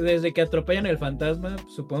 entonces desde que atropellan el fantasma,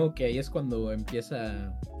 supongo que ahí es cuando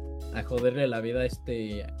empieza a joderle la vida a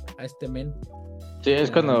este men. Sí,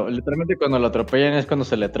 es literalmente cuando lo atropellan es cuando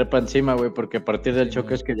se le trepa encima, güey, porque a partir del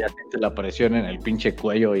choque es que ya siente la presión en el pinche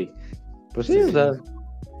cuello y pues sí, o sea,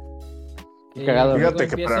 cagado. Fíjate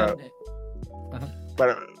que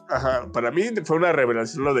para mí fue una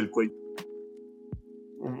revelación lo del cuello.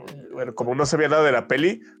 Bueno, como no sabía nada de la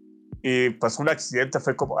peli y pasó un accidente,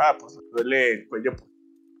 fue como, pues me duele el cuello porque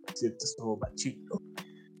el accidente estuvo machito.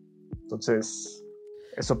 Entonces,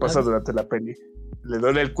 Eso pasa durante la peli. Le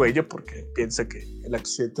duele el cuello porque piensa que el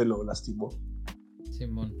accidente lo lastimó.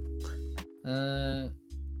 Simón.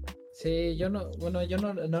 Sí, yo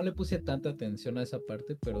no le puse tanta atención a esa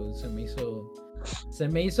parte, pero se me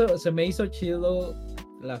hizo chido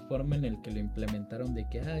la forma en el que lo implementaron de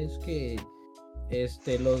que es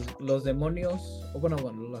que los demonios, o bueno,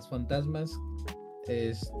 los fantasmas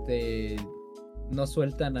no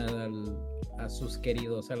sueltan a sus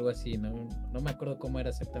queridos, algo así, no me acuerdo cómo era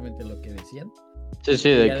exactamente lo que decían. Sí,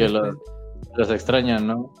 de que después los extrañan,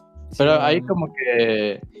 ¿no? Pero sí, ahí como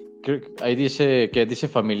que ahí dice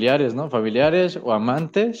familiares, ¿no? Familiares o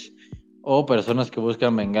amantes o personas que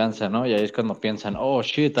buscan venganza, ¿no? Y ahí es cuando piensan, oh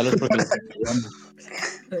shit, tal vez porque los están peleando.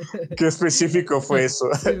 Qué específico fue eso.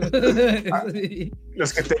 Sí.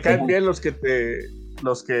 Los que te caen bien, los que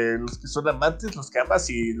son amantes, los que amas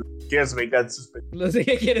y quieres venganza. Los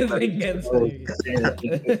que quieres venganza.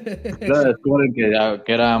 Claro, descubren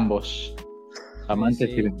que era ambos, amantes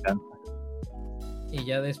y venganza. Y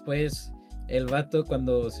ya después el vato,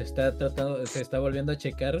 cuando se está volviendo a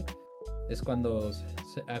checar, es cuando se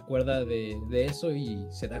acuerda de eso y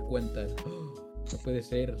se da cuenta. No puede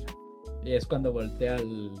ser. Y es cuando voltea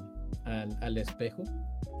al espejo.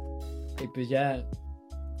 Y pues ya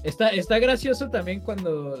está gracioso también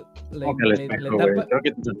cuando le tapa. Creo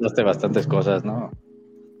que te saltaste bastantes cosas, ¿no?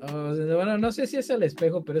 Bueno, no sé si es al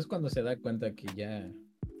espejo, pero es cuando se da cuenta que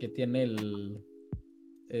tiene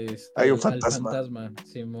hay un fantasma. Al fantasma,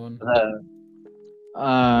 Simón.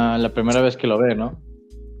 La primera vez que lo ve, ¿no?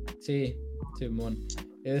 Sí, Simón.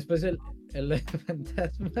 Y después el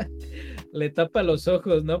fantasma le tapa los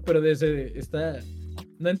ojos, ¿no? Pero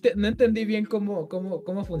no entendí bien cómo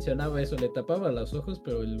funcionaba eso. Le tapaba los ojos,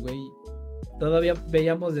 pero el güey todavía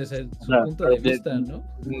veíamos desde su punto de vista, ¿no?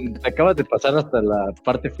 Te acabas de pasar hasta la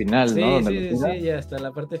parte final, sí, ¿no? Sí, hasta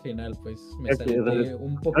la parte final, pues me salté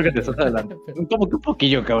un poquito. Creo que te estás adelante. Un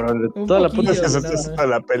poquillo, cabrón. Toda la puta no.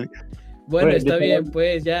 La peli. Bueno, está bien,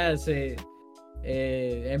 pues ya se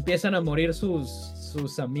empiezan a morir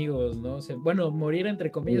sus amigos, ¿no? Morir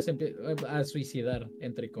entre comillas, a suicidar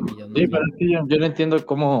entre comillas, ¿no? Sí, pero es que yo no entiendo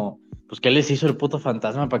cómo, pues qué les hizo el puto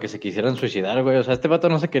fantasma para que se quisieran suicidar, güey. O sea, este vato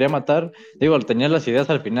no se quería matar. Digo, tenía las ideas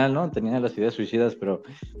al final, ¿no? Tenía las ideas suicidas, pero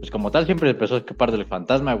pues como tal siempre empezó a escapar del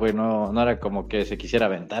fantasma, güey. No era como que se quisiera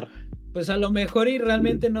aventar. Pues a lo mejor y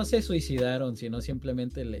realmente no se suicidaron, sino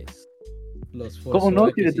simplemente los forzó ¿cómo no?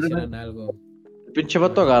 a que hicieran algo. El pinche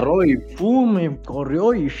vato agarró y ¡pum! Y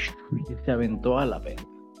corrió y se aventó a la vez.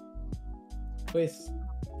 Pues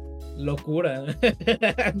locura.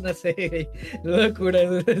 No sé, locura,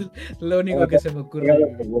 es lo único que se me ocurre.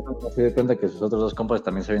 No se dio cuenta que sus otros dos compas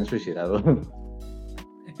también se habían suicidado.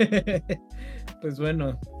 Pues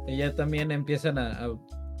bueno, ya también empiezan a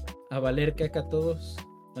valer caca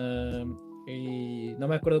y no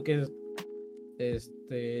me acuerdo qué es.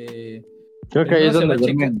 Creo que ahí es donde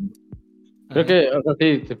duermen. Creo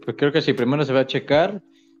que sí, primero se va a checar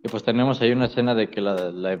y pues tenemos ahí una escena de que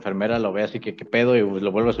la enfermera lo ve así que qué pedo y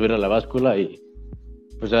lo vuelve a subir a la báscula y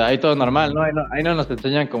pues ahí todo normal, ¿no? Ahí no nos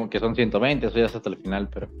enseñan como que son 120, eso ya es hasta el final,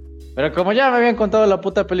 pero como ya me habían contado la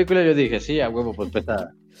puta película, yo dije, sí, a huevo, pues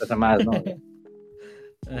pesa más, ¿no?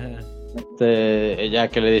 Ajá. Ella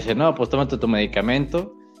que le dice, no, pues tómate tu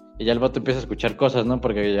medicamento y ya el vato empieza a escuchar cosas, ¿no?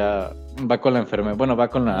 Porque ya va con la enfermera, bueno, va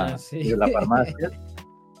con la farmacia.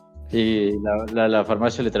 Y la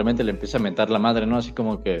farmacia literalmente le empieza a mentar la madre, ¿no? Así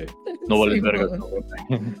como que no vales verga.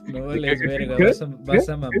 No vales verga, vas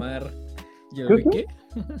a mamar. Yo, ¿qué?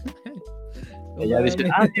 Ella dice,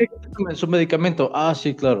 sí, tomen su medicamento.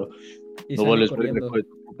 Sí, claro. Y no vales verga, hijo de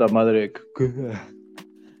tu puta madre.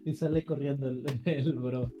 Y sale corriendo el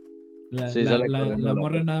bro. La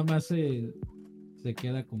morra nada más se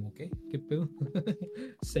queda como, ¿qué pedo?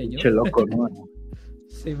 Señor. Che loco, ¿no?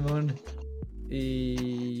 Simón.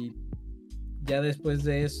 Y ya después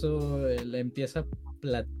de eso le empieza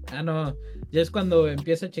ya es cuando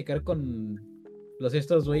empieza a checar con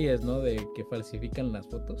estos güeyes, ¿no? De que falsifican las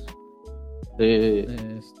fotos. Sí.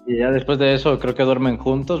 Y ya después de eso creo que duermen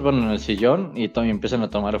juntos, bueno, en el sillón y empiezan a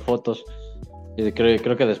tomar fotos. Y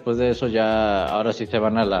creo que después de eso ya ahora sí se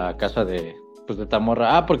van a la casa de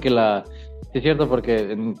Tamorra. Porque sí es cierto,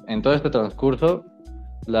 porque en todo este transcurso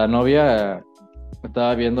la novia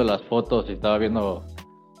estaba viendo las fotos y estaba viendo...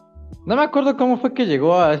 No me acuerdo cómo fue que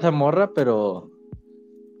llegó a esa morra, pero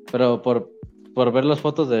por ver las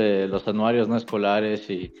fotos de los anuarios no escolares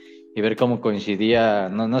y ver cómo coincidía,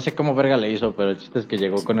 no sé cómo verga le hizo, pero el chiste es que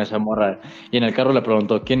llegó con esa morra y en el carro le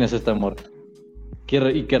preguntó, ¿quién es esta morra?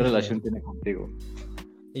 ¿Y qué relación tiene contigo?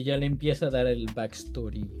 Y ya le empieza a dar el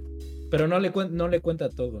backstory, pero no le cuenta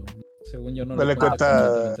todo, según yo no le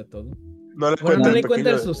cuenta todo. No le Bueno, cuenta no le el cuenta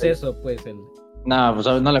el pequeño suceso, pues. No, pues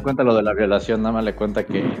no le cuenta lo de la violación, nada más le cuenta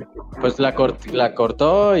que pues la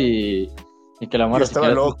cortó y que la y morra se estaba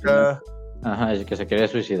quería suicidar. loca. Ajá, y que se quería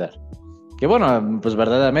suicidar. Que bueno, pues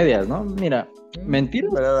verdad a medias, ¿no? Mira, mentira.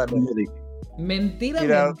 ¿Verdad? Mentira,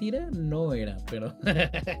 Mira, no era, pero.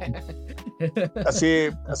 así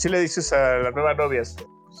le dices a la nueva novia.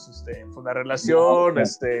 Pues, fue una relación, No,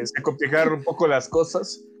 se complicaron un poco las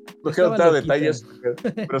cosas. No quiero Estaba entrar a loquita. detalles,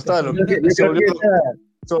 pero estaba yo loquita. creo que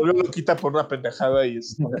Se volvió loquita por una pendejada y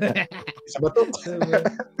se mató.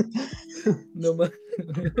 No más.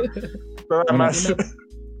 Nada más.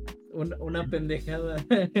 Una pendejada.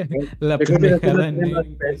 La La pendejada en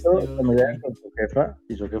cuando llegan con su jefa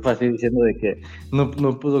y su jefa así diciendo de que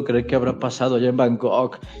no puedo creer que habrá pasado allá en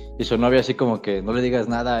Bangkok y su novia así como que no le digas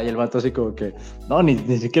nada y el vato así como que no, ni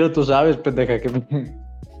siquiera tú sabes, pendeja, que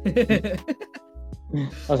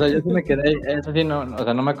o sea, yo sí me quedé, eso sí no, o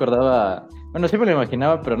sea, no me acordaba, bueno, sí me lo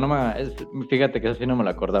imaginaba, pero fíjate que eso sí no me lo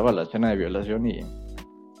acordaba, la escena de violación y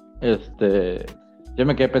yo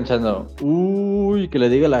me quedé pensando, uy, que le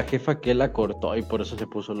diga a la jefa que él la cortó y por eso se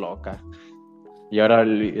puso loca. Y ahora,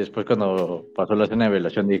 después cuando pasó la escena de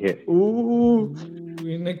violación, dije, No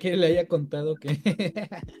que le haya contado que.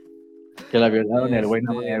 que la violaron y el güey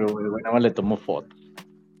nada más le tomó foto.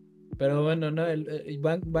 Pero bueno, no,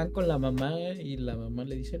 van con la mamá y la mamá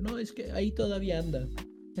le dice, no, es que ahí todavía anda.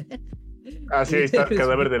 Sí, ahí está el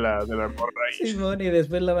cadáver de la morra ahí. Simón, y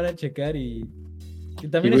después la van a checar y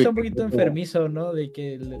también está un poquito enfermizo, ¿no? De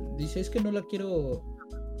que dice, es que no la quiero.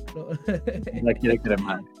 No, la quiere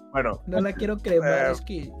cremar. Bueno, no la quiero cremar, es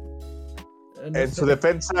que. En su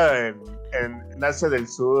defensa, en Asia del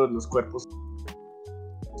Sur, los cuerpos,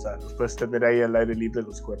 o sea, los puedes tener ahí al aire libre,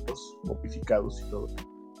 los cuerpos momificados y todo.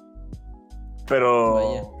 Pero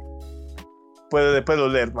puede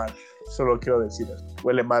oler mal, solo quiero decir eso.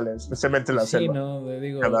 Huele mal, especialmente en la selva. Sí, no,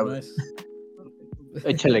 digo, no es.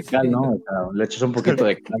 Échale cal, ¿no? O sea, le echas un poquito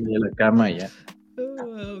de cal y a la cama y ya.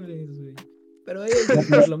 Pero ella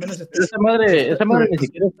por lo menos está. Esa madre ni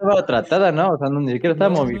siquiera estaba tratada, ¿no? O sea, ni siquiera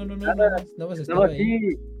estaba movificada. No, estaba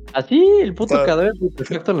ahí. Así, el puto cadáver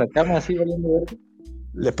perfecto en la cama, así valiendo verde.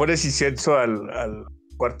 Le pones incienso al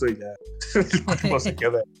cuarto y ya el cuerpo se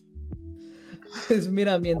queda. Pues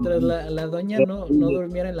mira, mientras la doña no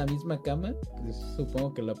durmiera en la misma cama, pues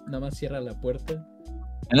supongo que nada más cierra la puerta.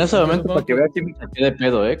 En ese momento, para que vea que me saqué de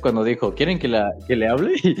pedo, cuando dijo, ¿quieren que le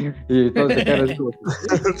hable? Y todo se queda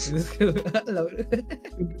así.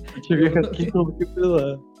 Che vieja, ¿qué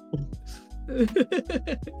pedo?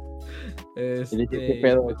 Y dije, ¿qué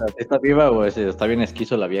pedo? O sea, ¿está viva o está bien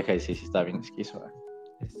esquizo la vieja? Y sí, está bien esquizo.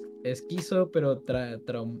 Esquizo, pero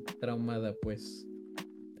traumada, pues.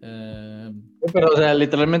 Pero, o sea,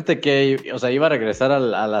 literalmente que, o sea, iba a regresar a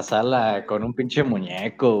la sala con un pinche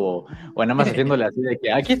muñeco o nada más haciéndole así de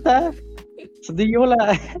que, aquí está, di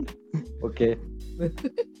hola. ¿O qué?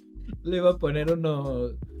 Le iba a poner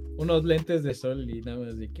unos lentes de sol y nada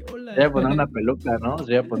más de que, hola. Se iba a poner una peluca, ¿no?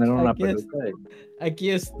 Se iba a poner una peluca. Aquí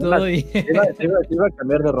estoy. Se iba a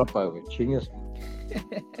cambiar de ropa, güey, chingas.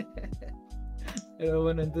 Pero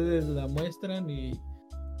bueno, entonces la muestran y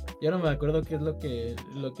yo no me acuerdo qué es lo que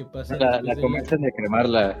pasa. La convencen de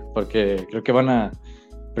cremarla, porque creo que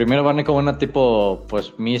primero van a como una tipo,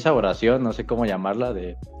 pues, misa, oración, no sé cómo llamarla,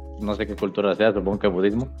 no sé qué cultura sea, supongo que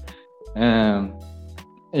budismo.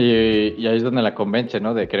 Y ahí es donde la convence,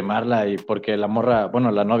 ¿no? De cremarla, y porque la morra,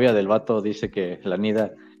 bueno, la novia del vato dice que la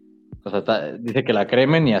nida, o sea, dice que la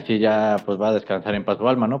cremen y así ya, pues, va a descansar en paz su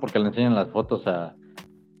alma, ¿no? Porque le enseñan las fotos a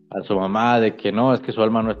su mamá de que no, es que su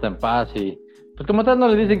alma no está en paz y pues como tal no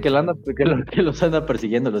le dicen que los anda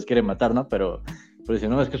persiguiendo, los quiere matar, ¿no? Pero si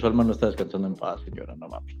no, es que su alma no está descansando en paz, señora, no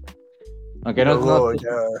mames. Aunque luego ya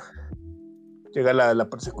llega la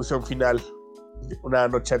persecución final una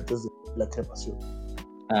noche antes de la cremación.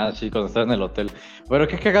 Sí, cuando está en el hotel. Pero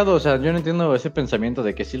qué cagado, o sea, yo no entiendo ese pensamiento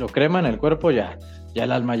de que si lo creman el cuerpo ya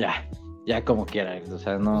el alma ya como quiera, o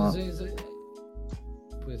sea, no. Sí.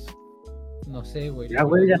 Pues no sé, güey. Ya,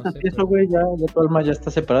 güey, ya está tieso, güey, ya tu alma ya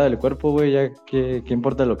está separada del cuerpo, güey, ya, ¿qué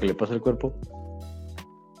importa lo que le pasa al cuerpo?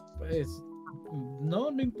 Pues, no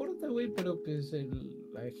importa, güey, pero pues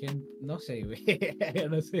la gente, no sé, güey,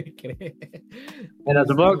 no sé qué cree. Bueno,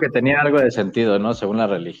 supongo que tenía algo de sentido, ¿no? Según la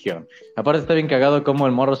religión. Aparte está bien cagado cómo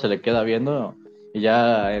el morro se le queda viendo y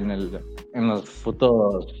ya en los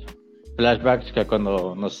futuros flashbacks que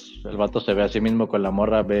cuando el vato se ve a sí mismo con la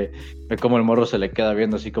morra, ve cómo el morro se le queda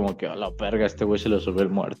viendo así como que a la verga, este güey se le subió el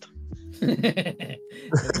muerto.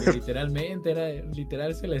 Literalmente,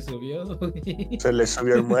 literal se le subió, güey. Se le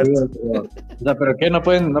subió el muerto. O sea, ¿pero qué? ¿No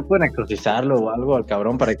pueden exorcizarlo o algo al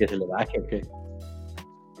cabrón para que se le baje o qué?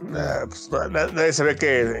 Pues, nadie sabía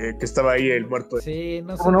que estaba ahí el muerto. Sí,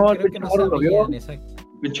 no sé, No, el creo que pinche no morro lo vio. sabían, exacto.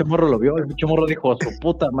 El pinche morro lo vio, el pinche morro dijo, su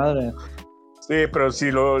puta madre. Sí, pero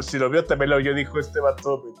si lo vio también lo oyó, dijo, este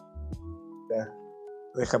vato, ya,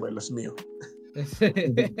 déjamelo, es mío.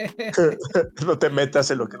 No te metas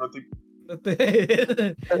en lo que no te... No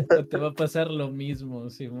te va a pasar lo mismo,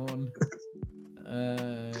 Simón.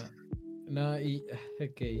 No,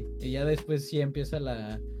 ok. Y ya después sí empieza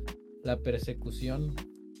la persecución.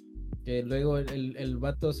 Que luego el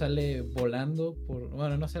vato sale volando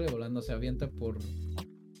bueno, no sale volando, se avienta por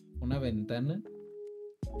una ventana.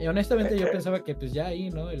 Y honestamente yo pensaba que pues ya ahí,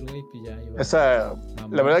 ¿no? El güey pues ya iba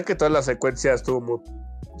la verdad que toda la secuencia estuvo muy...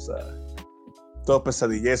 O sea, todo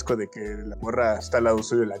pesadillesco de que la morra está al lado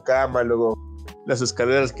suyo en la cama, luego las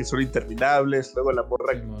escaleras que son interminables, luego la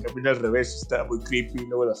morra que camina al revés está muy creepy,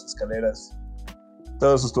 luego las escaleras.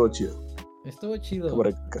 Todo eso estuvo chido. Estuvo chido,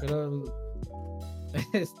 pero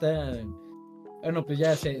está... Bueno, pues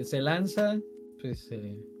ya se lanza, pues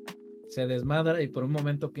se desmadra y por un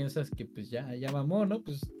momento piensas que pues ya mamó, ¿no?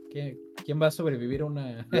 Pues ¿quién va a sobrevivir a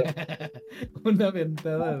una una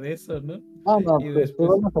ventada de eso, ¿no? No, y pues después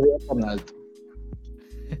no sabía tan alto.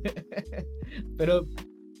 Pero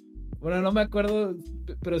bueno, no me acuerdo,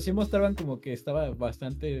 pero sí mostraban como que estaba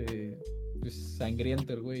bastante pues,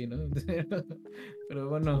 sangriento el güey, ¿no? Pero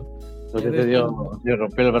bueno. Pues se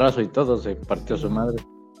rompió el brazo y todo, se partió su madre.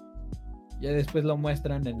 Ya después lo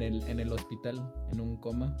muestran en el hospital, en un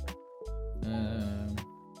coma.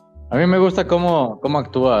 A mí me gusta cómo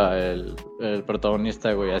actúa el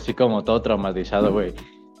protagonista, güey, así como todo traumatizado, güey.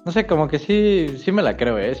 No sé, como que sí me la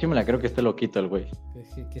creo, sí me la creo que esté loquito el güey.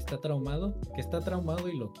 Que está traumado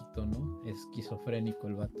y loquito, ¿no? Esquizofrénico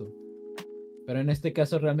el vato. Pero en este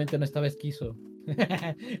caso realmente no estaba esquizo.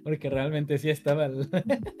 Porque realmente sí estaba el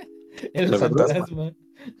fantasma.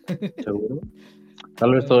 ¿Seguro?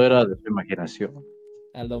 Tal vez todo era de su imaginación.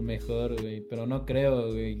 A lo mejor, güey, pero no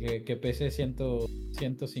creo, güey, que pese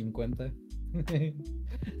 150.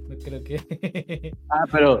 No creo que...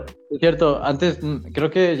 Pero es cierto, antes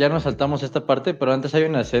creo que ya nos saltamos esta parte, pero antes hay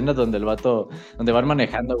una escena donde el vato, donde van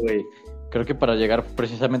manejando, güey, creo que para llegar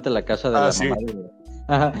precisamente a la casa de la mamá, güey.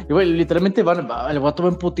 Ajá, y güey, literalmente el vato va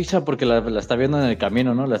en putiza porque la está viendo en el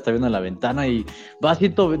camino, ¿no? La está viendo en la ventana y va a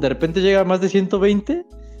de repente llega a más de 120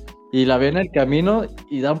 y la ve en el camino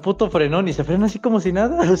y da un puto frenón y se frena así como si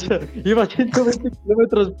nada, o sea, iba a 120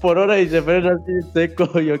 kilómetros por hora y se frena así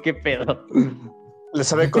seco, yo qué pedo. Le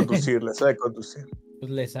sabe conducir. Pues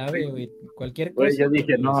le sabe, güey, cualquier cosa. Güey, yo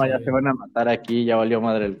dije, no, ya se van a matar aquí, ya valió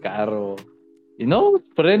madre el carro. Y no,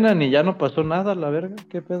 frenan y ya no pasó nada, la verga,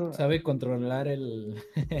 qué pedo. Sabe controlar el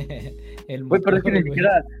motor. Güey, pero es que ni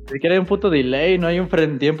siquiera hay un puto delay, no hay un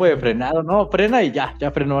tiempo de frenado, no, frena y ya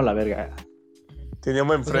frenó a la verga. Tenía un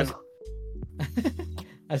buen freno.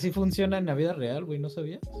 Así funciona en la vida real, güey, ¿no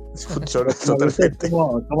sabías? Funciona totalmente.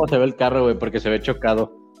 ¿Cómo se ve el carro, güey? Porque se ve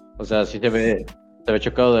chocado. O sea, sí se ve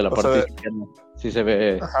chocado de la parte izquierda. Sí se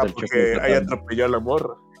ve. Ajá, porque ahí atropelló a la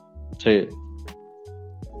morra. Sí.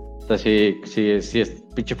 O sea, sí es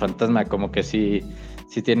pinche fantasma, como que sí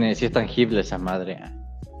es tangible esa madre.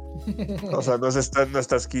 O sea, no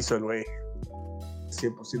está esquizo el güey.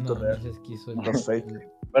 100% real. No es esquizo, no es fake.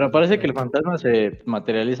 Pero parece que el fantasma se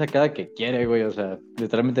materializa cada que quiere, güey. O sea,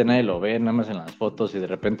 literalmente nadie lo ve, nada más en las fotos y de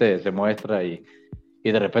repente se muestra y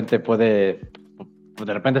de repente de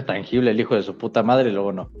repente es tangible el hijo de su puta madre y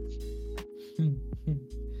luego no.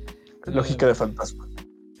 Lógica de fantasma.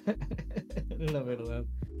 La verdad.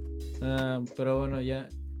 Pero bueno, ya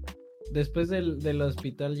después del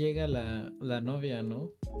hospital llega la novia,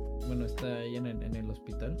 ¿no? Bueno, está ahí en el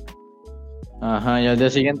hospital. Ajá, y al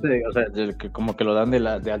día siguiente, o sea, como que lo dan de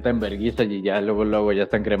alta enverguiza y ya luego ya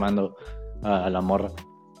están cremando a la morra.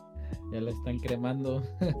 Ya la están cremando.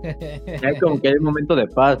 Ya como que hay un momento de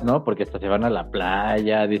paz, ¿no? Porque hasta se van a la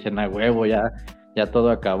playa, dicen a huevo, ya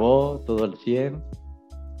todo acabó, todo al 100.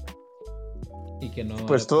 Y que no.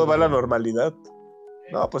 Pues todo va a la normalidad.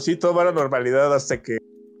 No, pues sí, todo va a la normalidad hasta que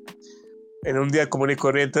en un día común y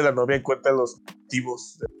corriente la novia encuentra los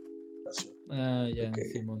motivos de la relación. Ya, okay.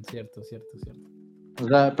 Simón, cierto. O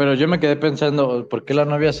sea, pero yo me quedé pensando, ¿por qué la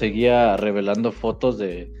novia seguía revelando fotos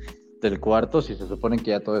del cuarto si se supone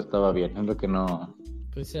que ya todo estaba bien? Es lo que no...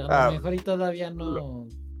 Pues a lo mejor y todavía no...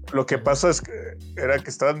 Lo que pasa es que era que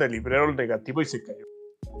estaba en el librero negativo y se cayó.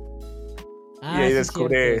 Y ahí sí,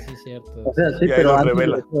 descubre... cierto. O sea, sí, pero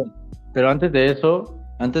revela. Pero antes de eso,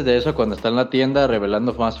 cuando está en la tienda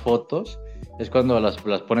revelando más fotos, es cuando las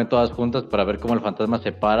pone todas juntas para ver cómo el fantasma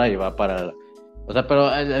se para y va para... O sea,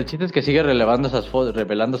 pero el chiste es que sigue revelando esas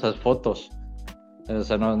fotos. O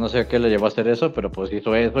sea, no sé a qué le llevó a hacer eso, pero pues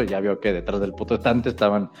hizo eso y ya vio que detrás del puto estante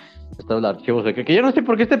estaban los archivos. Que yo no sé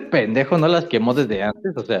por qué este pendejo no las quemó desde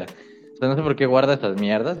antes, o sea, no sé por qué guarda esas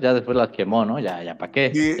mierdas, ya después las quemó, ¿no? Ya para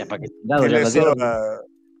qué, ya para qué chingado, ya Dile las eso dieron.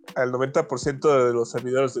 al 90% de los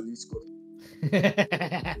servidores de Discord.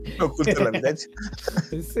 No oculta la evidencia.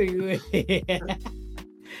 Sí, güey.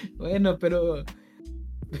 Bueno, pero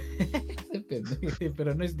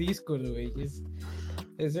pero no es Discord, güey,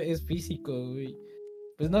 es físico, güey.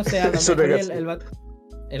 Pues no sé, a lo Eso mejor negas.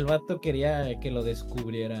 el vato quería que lo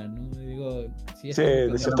descubriera, ¿no? Digo, sí, Sí,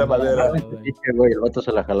 de cierta manera. Güey, el vato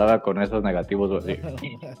se la jalaba con esos negativos, güey.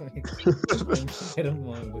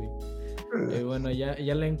 Enfermo, güey. Bueno, ya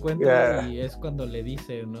la encuentro y es cuando le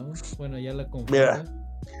dice, ¿no? Bueno, ya la confiesa.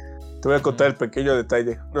 Mira, te voy a contar el pequeño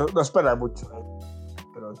detalle. No es para mucho,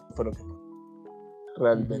 pero fue lo que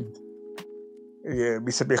realmente.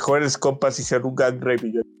 Mis mejores compas hicieron un gang rape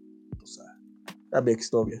y yo a mi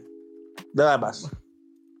exnovia. Nada más.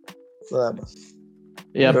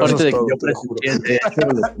 Y aparte de que yo presenté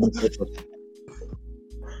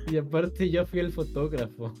y aparte yo fui el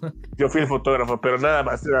fotógrafo. Yo fui el fotógrafo, pero nada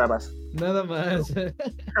más. Nada más.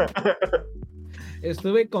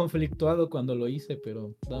 Estuve conflictuado cuando lo hice,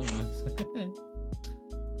 pero nada más.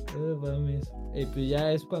 Pues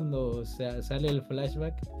ya es cuando sale el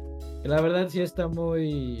flashback. La verdad sí está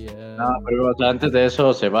muy... No, pero o sea, antes de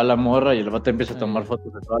eso se va la morra y el vato empieza a tomar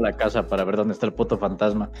fotos de toda la casa para ver dónde está el puto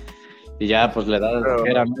fantasma. Y ya pues le da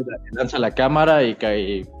le lanza la cámara y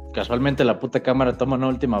casualmente la puta cámara toma una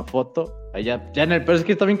última foto. Ahí ya en el... Pero es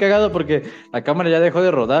que está bien cagado porque la cámara ya dejó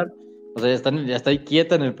de rodar. O sea, ya está ahí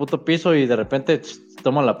quieta en el puto piso y de repente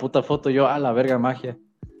toma la puta foto y yo, la verga, magia.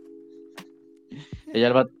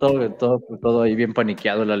 Ella va todo ahí bien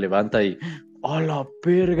paniqueado, la levanta y la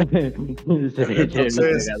verga!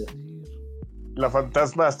 Entonces, la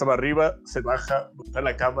fantasma estaba arriba, se baja, monta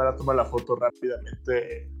la cámara, toma la foto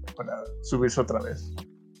rápidamente para subirse otra vez.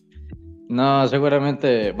 No,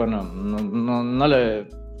 seguramente, bueno, no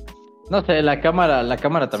sé, la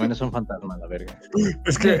cámara también es un fantasma, la verga.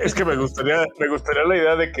 Es que me gustaría la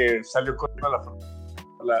idea de que salió corriendo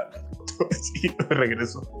la sí,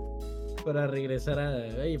 regreso. Para regresar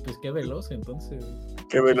pues qué veloz entonces.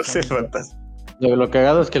 Qué veloz es fantasma. Lo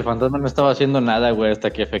cagado es que el fantasma no estaba haciendo nada, güey,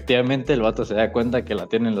 hasta que efectivamente el vato se da cuenta que la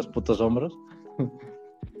tiene en los putos hombros.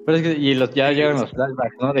 Pero es que, ya llegan los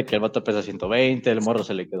flashbacks, ¿no? De que el vato pesa 120, el morro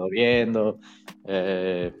se le quedó viendo,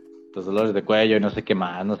 los dolores de cuello y no sé qué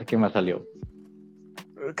más salió.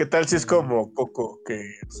 ¿Qué tal si es como Coco, que,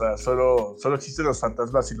 o sea, solo existen los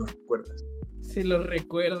fantasmas si los recuerdas? Si los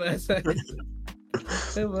recuerdas.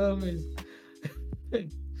 No mames.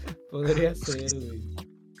 Podría ser, güey.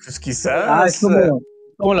 Pues quizás. Es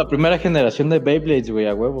como la primera generación de Beyblades, güey,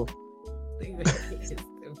 a huevo.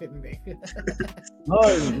 No,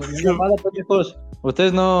 mala, pendejos.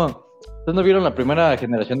 ¿Ustedes no vieron la primera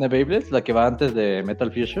generación de Beyblades? La que va antes de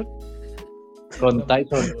Metal Fusion. Con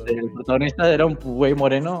Tyson. El protagonista era un güey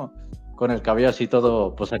moreno con el cabello así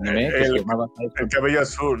todo, pues anime, que se llamaba Tyson. El cabello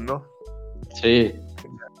azul, ¿no? Sí.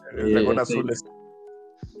 El dragón azul.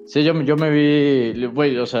 Sí, yo me vi,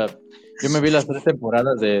 güey, o sea, yo me vi las 3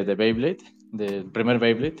 temporadas de Beyblade, del primer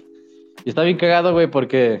Beyblade. Y está bien cagado, güey,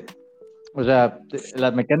 porque, o sea,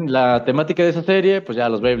 la temática de esa serie, pues ya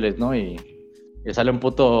los Beyblades, ¿no? Y sale un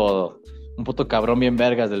puto cabrón bien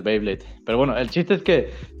vergas del Beyblade. Pero bueno, el chiste es que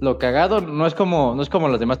lo cagado no es como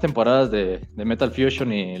las demás temporadas de Metal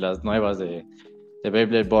Fusion y las nuevas de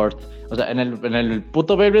Beyblade Board. O sea, en el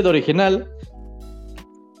puto Beyblade original,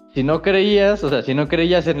 si no creías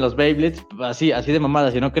en los Beyblades, así de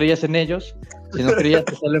mamada, si no creías en ellos, si no creías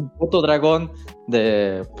que sale un puto dragón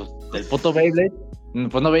del puto Beyblade,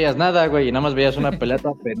 pues no veías nada, güey, y nada más veías una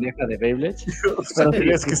pelota pendeja de Beyblades.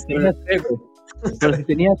 Pero si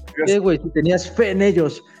tenías fe, güey, si tenías fe en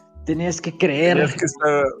ellos, tenías que creer.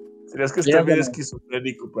 Tenías que estar bien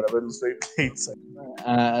esquizofrénico para ver los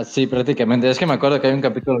Beyblades. Sí, prácticamente. Es que me acuerdo que hay un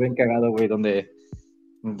capítulo bien cagado, güey, donde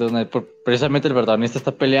precisamente el protagonista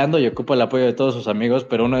está peleando y ocupa el apoyo de todos sus amigos,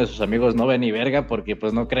 pero uno de sus amigos no ve ni verga porque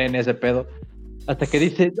pues no cree en ese pedo, hasta que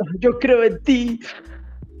dice, no, yo creo en ti,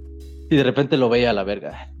 y de repente lo veía a la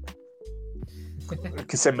verga.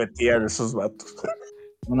 ¿Qué se metían esos vatos?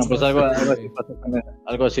 Bueno, pues algo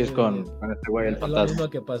así es con este güey, el fantasma. Lo mismo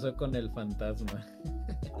que pasó con el fantasma.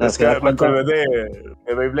 Es que me acordé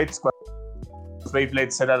de Beyblades cuando los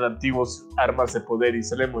Beyblades eran antiguos armas de poder y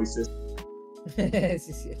sale Moisés.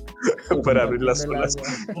 Sí. Para abrir las olas.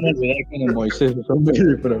 Con el Moisés,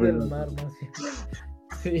 para abrir las olas.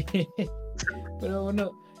 Sí. Pero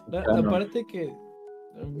bueno, la parte que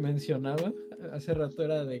mencionaba hace rato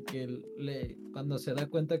era de que cuando se da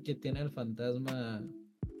cuenta que tiene el fantasma,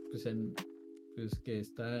 pues, pues que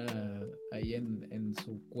está ahí en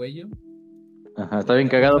su cuello. Ajá, está bien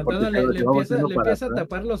cagado porque Le se va volteando para empieza a atrás.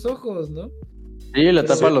 tapar los ojos, ¿no? Sí, le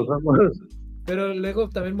tapa los ojos. Pero luego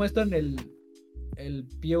también muestran el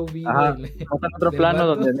POV Ajá, muestran otro plano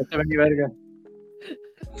vato. donde no se ve ni verga.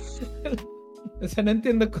 O sea, no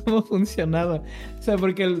entiendo cómo funcionaba. O sea,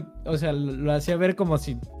 porque lo hacía ver como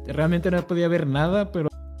si realmente no podía ver nada, pero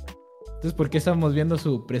entonces ¿por qué estamos viendo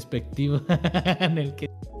su perspectiva en el que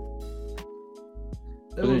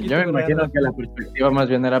Pues yo me imagino que la perspectiva más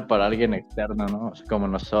bien era para alguien externo, ¿no? O sea, como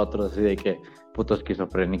nosotros, así de que puto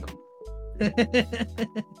esquizofrénico.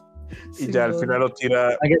 Y ya al final lo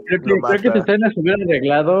tira. Creo que esta escena se hubiera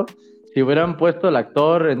arreglado si hubieran puesto al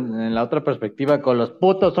actor en la otra perspectiva con los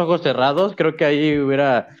putos ojos cerrados. Creo que ahí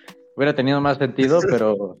hubiera tenido más sentido,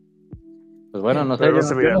 pero pues bueno, no sé. Pero no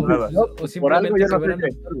se veía nada. O simplemente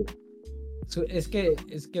es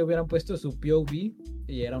que hubieran puesto su POV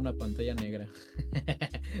y era una pantalla negra.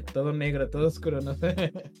 Todo negro, todo oscuro, ¿no?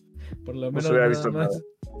 Por lo menos no se hubiera visto más. Nada.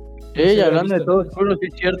 Sí, hablando de todo oscuro, sí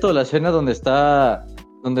es cierto, la escena donde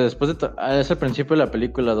después de es el principio de la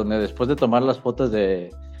película, donde después de tomar las fotos de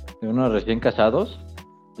unos recién casados,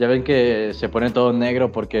 ya ven que se pone todo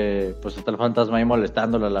negro porque pues está el fantasma ahí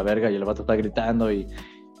molestándolo a la verga y el vato está gritando y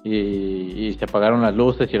se apagaron las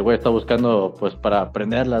luces y el güey está buscando pues para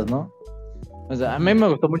prenderlas, ¿no? O sea, a mí me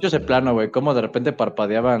gustó mucho ese plano, güey, cómo de repente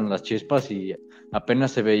parpadeaban las chispas y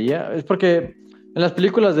apenas se veía. Es porque en las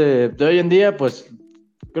películas de hoy en día, pues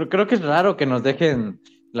creo que es raro que nos dejen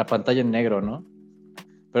la pantalla en negro, ¿no?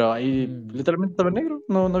 Pero ahí literalmente estaba en negro,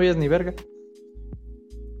 no veías ni verga.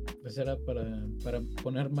 Pues era para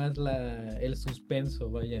poner más el suspenso,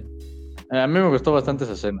 vaya. A mí me gustó bastante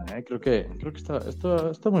esa escena, ¿eh? Creo que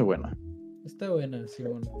está muy buena. Está buena,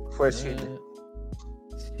 Simón. Fue cine.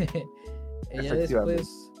 Y ya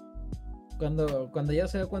después, cuando ya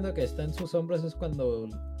se da cuenta que está en sus hombros, es cuando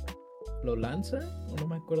lo lanza, o no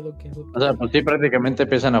me acuerdo qué. O sea, pues sí, prácticamente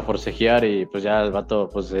empiezan a forcejear y pues ya el vato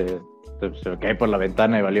pues se cae por la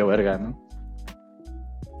ventana y valió verga, ¿no?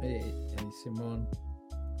 Simón.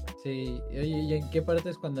 Sí, oye, ¿y en qué parte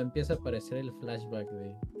es cuando empieza a aparecer el flashback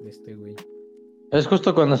de este güey? Es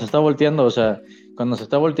justo cuando se está volteando, o sea, cuando se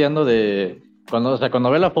está volteando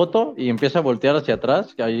cuando ve la foto y empieza a voltear hacia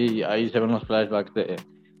atrás, ahí se ven los flashbacks de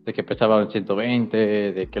que pesaba 120,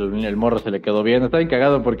 de que el morro se le quedó bien. Está bien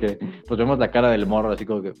cagado porque pues vemos la cara del morro así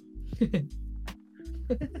como que...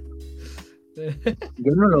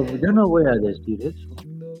 Yo no voy a decir eso.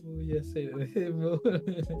 No voy a hacer...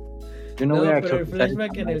 Yo no voy a pero el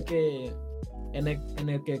flashback en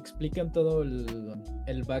el que explican todo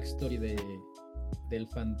el backstory del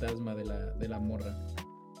fantasma de la morra.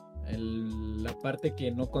 La parte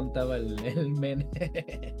que no contaba el men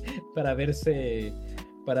para verse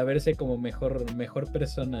como mejor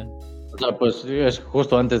persona. O sea, pues es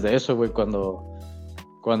justo antes de eso, güey, cuando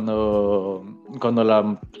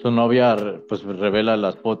su novia pues revela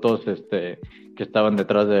las fotos que estaban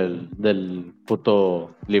detrás del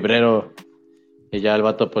puto librero y ya el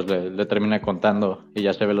vato pues le termina contando y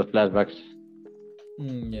ya se ve los flashbacks.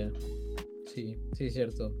 Ya. Sí,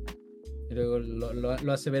 cierto. Y luego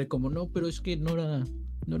lo hace ver como, no, pero es que no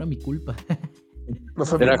era mi culpa. No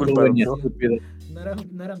fue mi culpa. No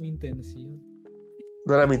era mi intención.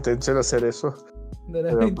 No era mi intención hacer eso. No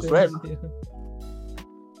era mi intención.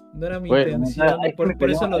 No era mi intención. Por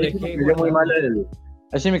eso lo dejé.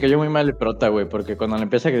 Así me cayó muy mal el prota, güey, porque cuando le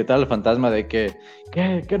empieza a gritar al fantasma de que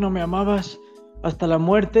no me amabas hasta la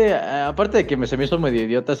muerte, aparte de que se me hizo medio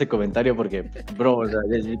idiota ese comentario porque, bro, o sea,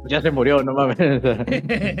 ya se murió, no mames.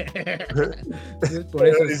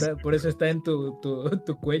 Por eso está en tu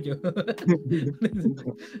cuello.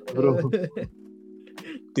 Bro.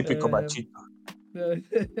 Típico machito.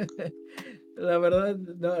 La verdad,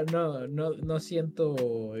 no siento,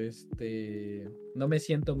 no me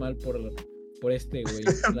siento mal por este güey.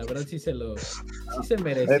 La verdad sí se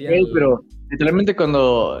merecía. Okay, pero literalmente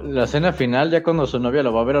cuando la escena final, ya cuando su novia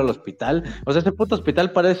lo va a ver al hospital, o sea, ese puto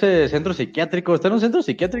hospital parece centro psiquiátrico. ¿Está en un centro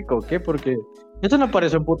psiquiátrico o qué? Porque esto no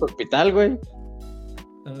parece un puto hospital, güey.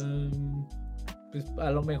 Pues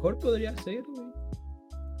a lo mejor podría ser, güey.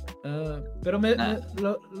 Pero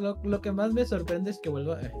lo que más me sorprende es que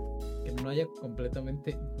que no haya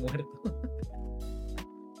completamente muerto.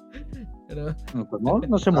 Pero... Pues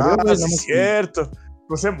no se murió, güey. Sí, es cierto.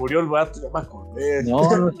 No se murió el vato, ya me acordé. No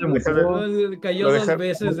se murió. Cayó 2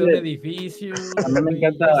 veces de un edificio. A mí me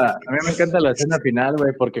encanta la escena final,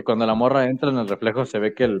 güey, porque cuando la morra entra en el reflejo se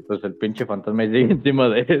ve que el pinche fantasma sigue encima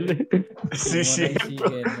de él. Sí, sí.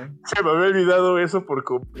 Sigue, ¿no? Se me había olvidado eso por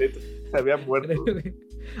completo. Se había muerto.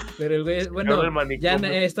 Pero el güey, bueno, ya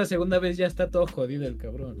esta segunda vez ya está todo jodido el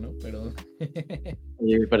cabrón, ¿no? Pero...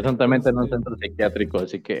 Y presuntamente en un centro psiquiátrico,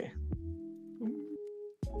 así que...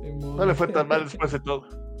 No le fue tan mal después de todo.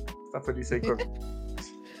 Está feliz ahí con...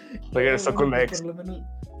 Regresó con la ex. Por lo menos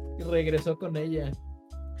regresó con ella.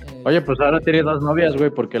 Oye, pues ahora tiene 2 novias,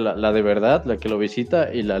 güey, porque la de verdad, la que lo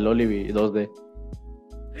visita, y la Loli 2D.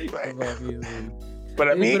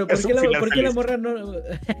 Para mí pero es un final ¿por qué feliz. la morra no...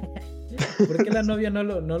 ¿Por qué la novia no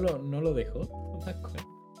lo dejó? No me acuerdo.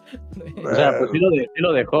 O sea, pues sí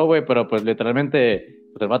lo dejó, güey, pero pues literalmente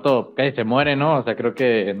pues el vato casi se muere, ¿no? O sea, creo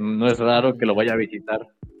que no es raro que lo vaya a visitar,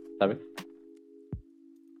 ¿sabes?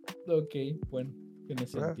 Ok, bueno, tiene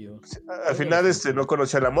sentido. Al final no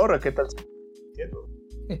conocía a la morra, ¿qué tal?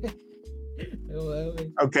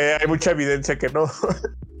 Aunque hay mucha evidencia que no.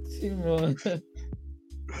 Sí,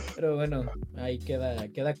 pero bueno, ahí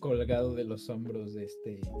queda colgado de los hombros de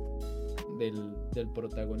del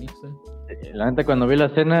protagonista. La neta, cuando vi la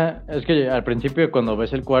escena, es que al principio cuando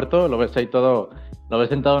ves el cuarto, lo ves ahí todo, lo ves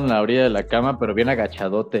sentado en la orilla de la cama, pero bien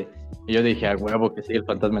agachadote. Y yo dije, a huevo, que sigue el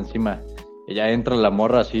fantasma encima. Y ya entra la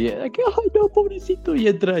morra así, ay no, pobrecito, y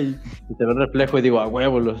entra y se ve el reflejo y digo, a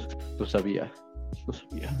huevo, lo sabía.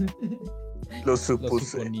 Lo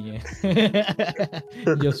supuse.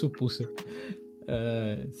 Yo supuse.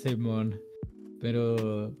 Simón.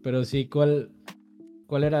 Pero sí, ¿cuál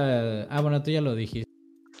era? Ah, bueno, tú ya lo dijiste.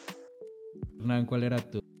 Hernán, ¿cuál era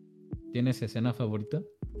tu? ¿Tienes escena favorita?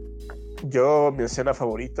 Mi escena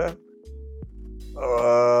favorita.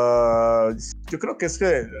 Yo creo que es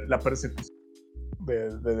que la persecución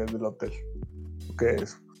del hotel. Que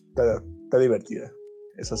está divertida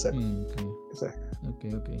esa escena. Ok.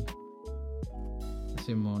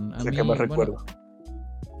 Simón. Es la que más recuerdo.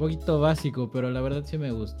 Un poquito básico, pero la verdad sí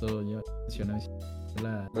me gustó. Ya mencioné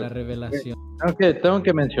la revelación. Tengo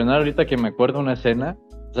que mencionar ahorita que me acuerdo una escena.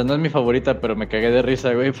 O sea, no es mi favorita, pero me cagué de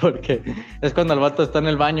risa, güey, porque es cuando el vato está en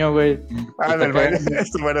el baño, güey. En el baño.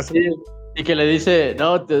 Y que le dice,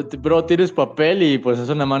 no, bro, tienes papel, y pues es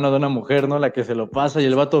una mano de una mujer, ¿no? La que se lo pasa, y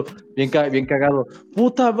el vato bien cagado.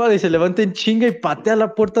 Puta madre, y se levanta en chinga y patea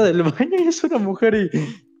la puerta del baño y es una mujer y...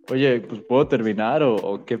 Oye, pues ¿puedo terminar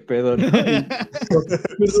o qué pedo, no?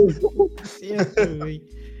 Cierto, güey.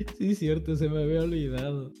 Sí, cierto, se me había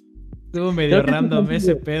olvidado. Estuvo medio random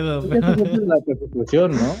ese pedo. La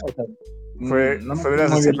persecución, ¿no? O sea, fue de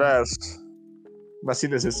las escenas más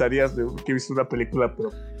innecesarias que he visto una película, pero...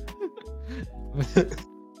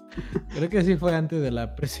 Creo que sí fue antes de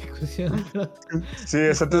la persecución. Sí,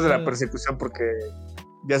 es antes de la persecución porque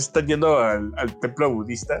ya se están yendo al templo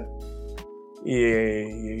budista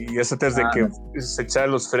y es antes de que se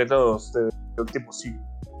echaran los frenos del último siglo.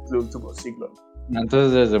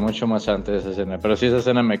 Entonces desde mucho más antes de esa escena, pero sí, esa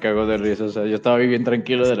escena me cagó de risa. O sea, yo estaba bien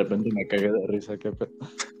tranquilo, de repente me cagué de risa. ¿Qué pedo?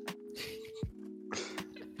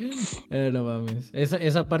 No mames.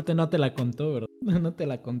 Esa parte no te la contó, ¿verdad? No te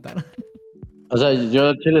la contaron. O sea,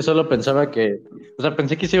 yo chile solo pensaba que... O sea,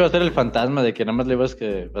 pensé que sí iba a ser el fantasma, de que nada más le ibas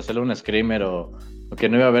a hacerle un screamer o que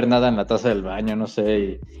no iba a haber nada en la taza del baño, no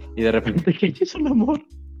sé, y de repente que hizo el amor.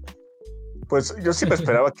 Pues yo sí me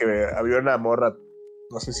esperaba que había una morra,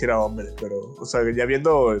 no sé si era hombre, pero, o sea, ya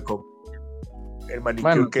viendo el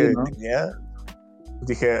manicure que tenía,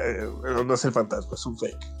 dije, no es el fantasma, es un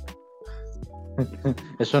fake.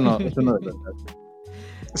 Eso no de verdad.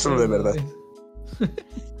 Eso no de verdad.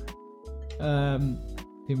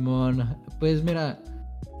 Simón, pues mira,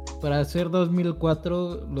 para hacer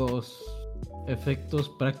 2004 los efectos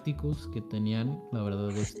prácticos que tenían, la verdad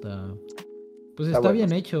está bueno.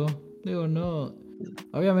 Bien hecho. Digo, no,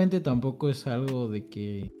 obviamente tampoco es algo de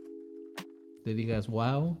que te digas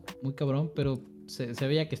wow, muy cabrón, pero se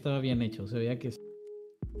veía que estaba bien hecho, se veía que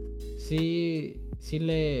sí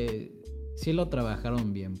lo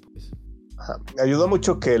trabajaron bien, pues. Ajá. Me ayudó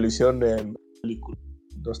mucho que lo hicieron en película,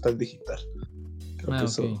 no está en digital. Creo que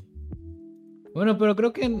eso... Bueno, pero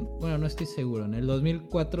creo que no estoy seguro. En el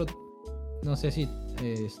 2004 no sé si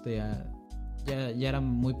ya era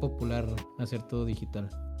muy popular hacer todo digital.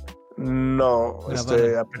 No,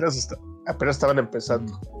 apenas estaban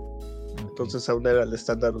empezando. Okay. Entonces aún era el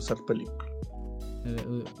estándar usar película.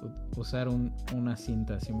 Usar una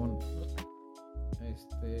cinta, Simón.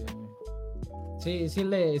 Sí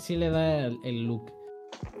le da el look.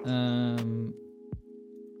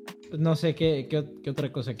 No sé qué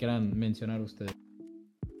otra cosa quieran mencionar ustedes.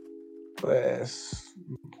 Pues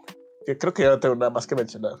que creo que ya no tengo nada más que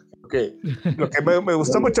mencionar. Okay. Lo que me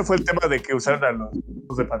gustó mucho fue el tema de que usaron a los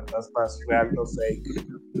de fantasmas real, no fake.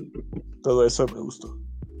 Todo eso me gustó.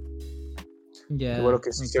 Ya. Qué bueno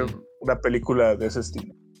que se hicieron una película de ese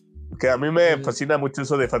estilo. Que a mí me fascina mucho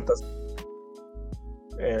eso de fantasmas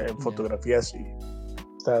en fotografías y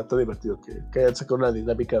está todo divertido que hayan sacado una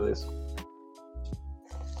dinámica de eso.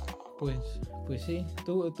 Pues sí.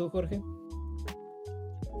 ¿Tú Jorge?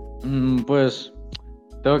 Pues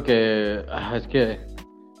tengo que... es que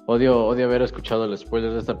odio haber escuchado el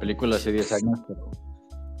spoiler de esta película hace 10 años,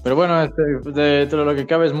 pero bueno, de todo lo que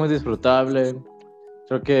cabe es muy disfrutable.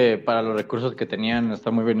 Creo que para los recursos que tenían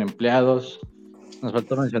están muy bien empleados. Nos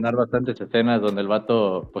faltó mencionar bastantes escenas donde el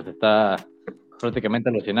vato pues está prácticamente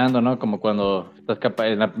alucinando, ¿no? Como cuando estás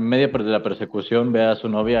en la media de la persecución ve a su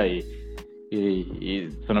novia y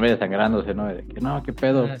su novia desangrándose, ¿no? De que no, qué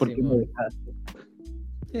pedo, ¿por qué me dejaste?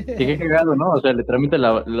 Sí, qué cagado, ¿no? O sea, literalmente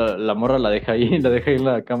la morra la deja ahí en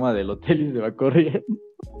la cama del hotel y se va corriendo.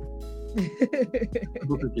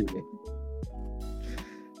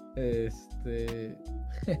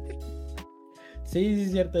 Sí,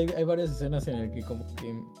 es cierto, hay varias escenas en las que como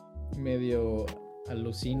que medio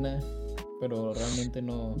alucina, pero realmente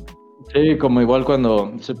no. Sí, como igual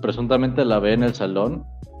cuando presuntamente la ve en el salón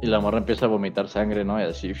y la morra empieza a vomitar sangre, ¿no? Y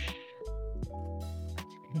así.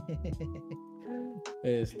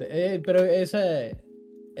 Pero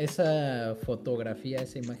esa fotografía,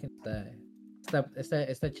 esa imagen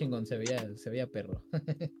está chingón, se veía perro.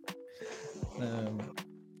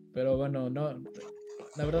 Pero bueno, no,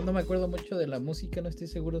 la verdad no me acuerdo mucho de la música, no estoy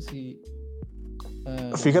seguro si...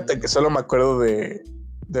 Fíjate que solo me acuerdo de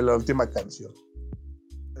la última canción.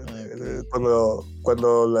 Okay.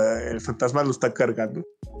 Cuando el fantasma lo está cargando.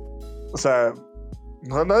 O sea,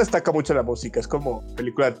 no destaca mucho la música, es como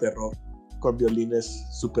película de terror con violines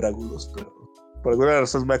súper agudos, pero por alguna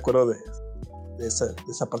razón me acuerdo de esa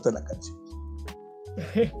parte de la canción.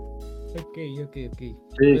 Ok. Sí,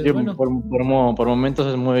 pues sí, bueno. por momentos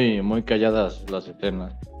es muy, muy calladas las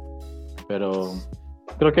escenas, pero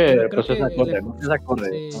creo que pues es acorde, ¿no? Es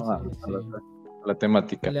acorde, sí, ¿no? A la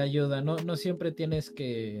temática. Le ayuda, no siempre tienes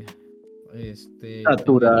que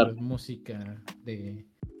saturar poner música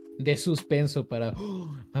de suspenso para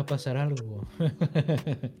va a pasar algo.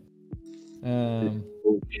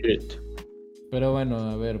 Shit. Pero bueno,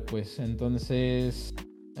 a ver, pues entonces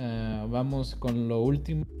vamos con lo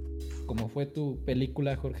último. Como fue tu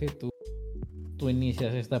película, Jorge, tú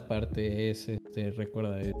inicias esta parte,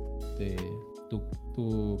 recuerda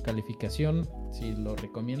tu calificación, si lo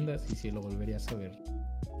recomiendas y si lo volverías a ver.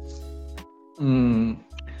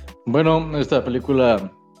 Bueno, esta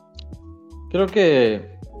película creo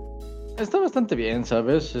que está bastante bien,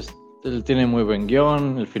 ¿sabes? Él tiene muy buen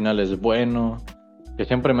guión, el final es bueno, que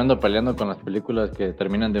siempre me ando peleando con las películas que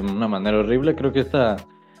terminan de una manera horrible. Creo que esta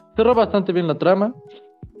cerró bastante bien la trama,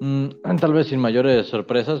 tal vez sin mayores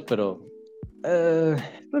sorpresas, pero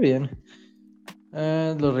está bien.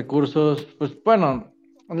 Los recursos, pues bueno,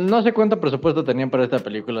 no sé cuánto presupuesto tenían para esta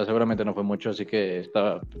película, seguramente no fue mucho, así que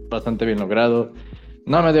está bastante bien logrado.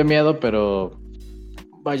 No me dio miedo, pero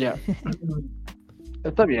vaya,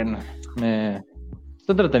 está bien,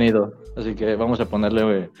 está entretenido, así que vamos a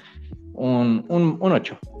ponerle un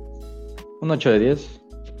 8, un 8 de 10.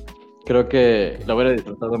 Creo que lo hubiera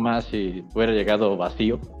disfrutado más si hubiera llegado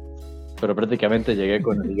vacío, pero prácticamente llegué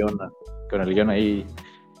con el guión ahí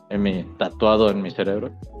tatuado en mi cerebro.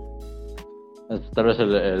 Tal vez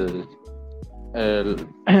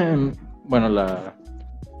bueno, la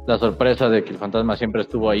sorpresa de que el fantasma siempre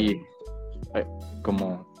estuvo ahí,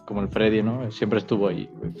 como el Freddy, ¿no? Siempre estuvo ahí,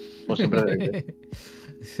 o siempre.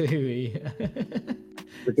 Sí,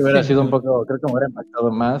 Creo que hubiera sido un poco, creo que me hubiera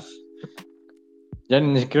impactado más.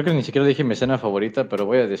 Creo que ni siquiera dije mi escena favorita, pero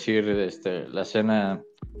voy a decir la escena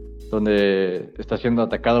donde está siendo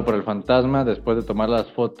atacado por el fantasma después de tomar las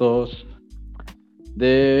fotos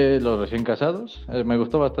de los recién casados. Me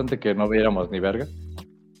gustó bastante que no viéramos ni verga.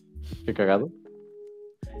 Qué cagado.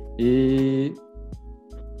 Y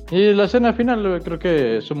la escena final creo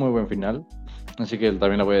que es un muy buen final, así que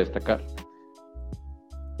también la voy a destacar.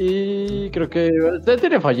 Y creo que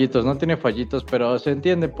tiene fallitos, ¿no? Tiene fallitos, pero se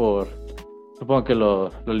entiende supongo que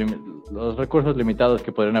los recursos limitados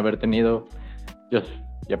que podrían haber tenido.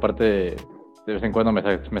 Y aparte, de vez en cuando me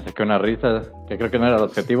saqué una risa, que creo que no era el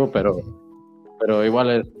objetivo, pero igual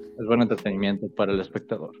es buen entretenimiento para el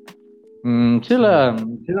espectador. Sí la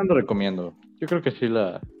ando recomiendo. Yo creo que sí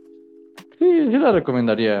la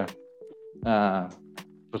recomendaría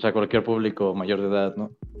pues a cualquier público mayor de edad,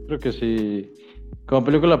 ¿no? Creo que sí. Como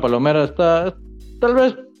película palomera está tal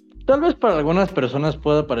vez tal vez para algunas personas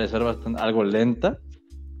pueda parecer bastante algo lenta,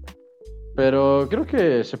 pero creo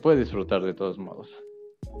que se puede disfrutar de todos modos.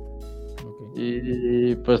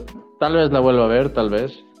 Y pues tal vez la vuelva a ver, tal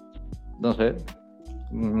vez, no sé.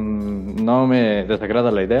 No me desagrada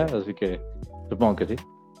la idea, así que supongo que sí.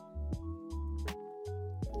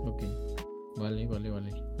 Ok, vale.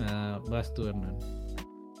 Vas tú, Hernán.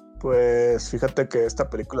 Pues fíjate que esta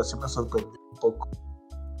película sí me sorprendió un poco.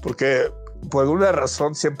 Porque por alguna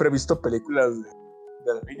razón siempre he visto películas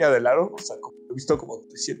de la Niña del Aro. O sea, he visto como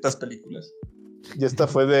 300 películas. Y esta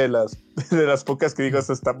fue de las pocas que digo,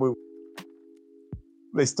 esta está muy buena.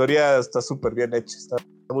 La historia está súper bien hecha, está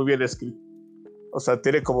muy bien escrita. O sea,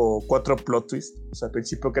 tiene como 4 plot twists. O sea, al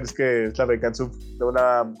principio crees que es la venganza de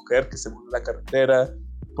una mujer que se murió en la carretera,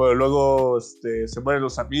 pero luego se mueren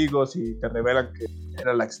los amigos y te revelan que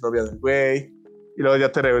era la exnovia del güey. Y luego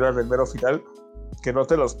ya te revelan el mero final, que no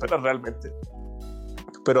te lo esperas realmente.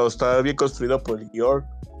 Pero está bien construido por el guión.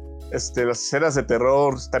 Las escenas de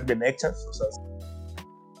terror están bien hechas, o sea,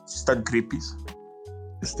 están creepy.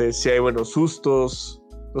 Sí hay buenos sustos.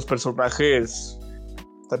 Los personajes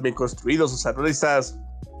están bien construidos, o sea, no necesitas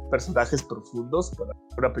personajes profundos para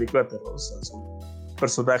una película de terror. O sea, son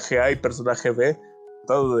personaje A y personaje B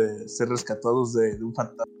tratando de ser rescatados de un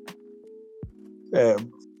fantasma.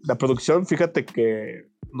 La producción, fíjate que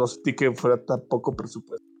no sentí que fuera tan poco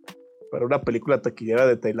presupuesto. Para una película taquillera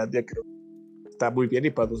de Tailandia creo que está muy bien, y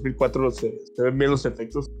para 2004 se ven bien los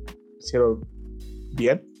efectos, hicieron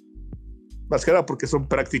bien. Más que nada porque son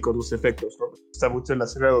prácticos los efectos, ¿no? Está mucho en la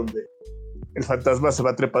escena donde el fantasma se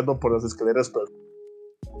va trepando por las escaleras, pero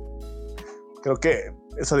creo que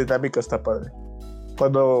esa dinámica está padre.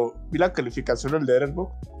 Cuando vi la calificación en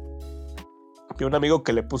Letterboxd, vi un amigo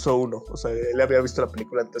que le puso 1. O sea, él había visto la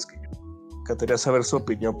película antes que yo. Encantaría saber su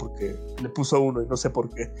opinión porque le puso 1 y no sé por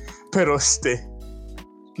qué. Pero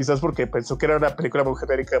quizás porque pensó que era una película muy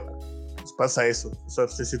genérica. Pues pasa eso. O sea,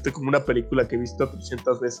 se siente como una película que he visto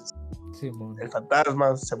 300 veces. Sí, bueno. El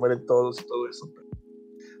fantasma, se mueren todos y todo eso. Pero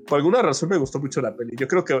por alguna razón me gustó mucho la peli. Yo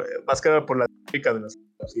creo que más que nada por la técnica de las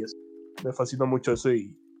fotografías. Me fascinó mucho eso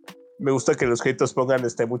y me gusta que los haters pongan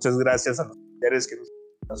muchas gracias a los familiares que nos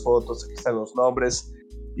ponen las fotos, aquí están los nombres,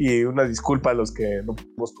 y una disculpa a los que no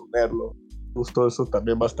pudimos ponerlo. Me gustó eso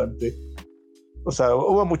también bastante. O sea,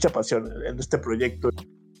 hubo mucha pasión en este proyecto.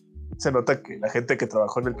 Se nota que la gente que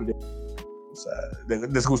trabajó en el proyecto, o sea,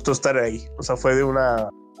 les gustó estar ahí. O sea, fue de una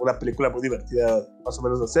película muy divertida más o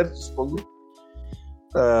menos de hacer, supongo.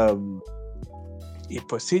 Y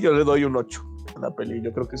pues sí, yo le doy un 8 a la peli.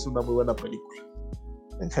 Yo creo que es una muy buena película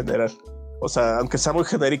en general. O sea, aunque sea muy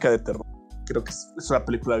genérica de terror, creo que es una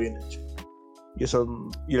película bien hecha.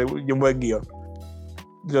 Y un buen guión.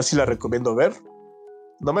 Yo sí la recomiendo ver.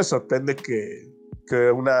 No me sorprende que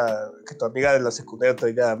tu amiga de la secundaria te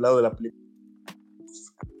haya hablado de la película.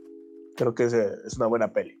 Creo que es una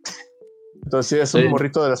buena peli. Entonces, si es un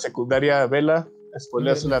morrito de la secundaria, vela,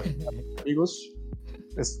 spoileas a amigos.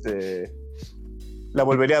 ¿La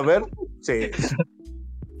volvería a ver? Sí.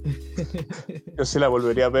 Yo sí la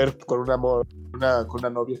volvería a ver con una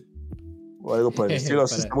novia o algo por el estilo.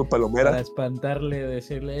 Así está muy palomera. Para espantarle,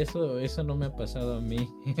 decirle eso no me ha pasado a mí.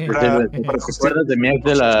 ¿Te acuerdas de mi ex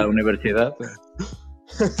de la universidad?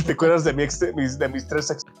 ¿Te acuerdas de mi ex de mis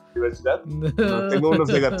 3 ex de la universidad? No, tengo unos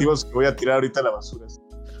negativos que voy a tirar ahorita a la basura.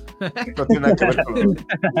 No tiene nada que ver con lo...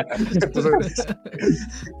 Entonces,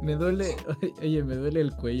 me duele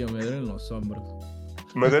el cuello, me duelen los hombros.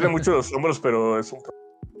 Me duelen mucho los hombros, pero es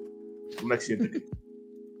un accidente.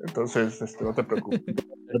 Entonces, no te preocupes.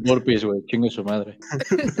 El burpees, güey, chingue su madre.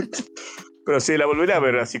 Pero sí, la volvería a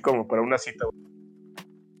ver así como para una cita.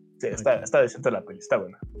 Sí, está decente la peli, está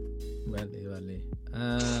buena. Vale.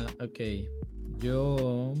 Ok.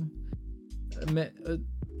 Yo...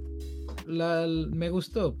 Me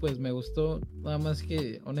gustó, nada más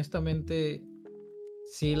que honestamente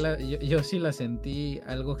sí yo sí la sentí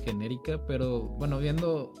algo genérica, pero bueno,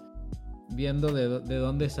 viendo de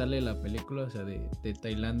dónde sale la película, o sea, de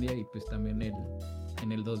Tailandia, y pues también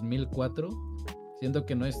en el 2004, siento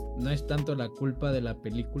que no es tanto la culpa de la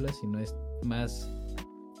película, sino es más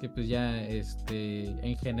que pues ya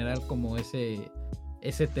en general como ese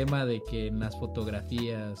tema de que en las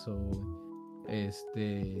fotografías o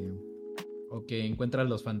que encuentran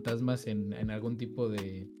los fantasmas en algún tipo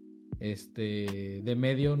de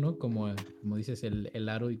medio, ¿no? Como dices, el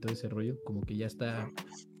aro y todo ese rollo, como que ya está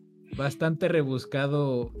bastante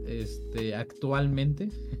rebuscado actualmente.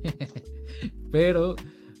 pero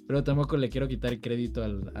tampoco le quiero quitar crédito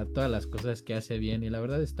a todas las cosas que hace bien, y la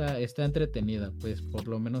verdad está entretenida, pues por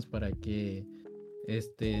lo menos para que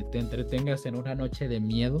te entretengas en una noche de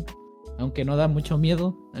miedo. aunque no da mucho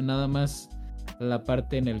miedo, nada más la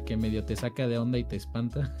parte en el que medio te saca de onda y te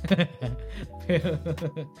espanta. Pero,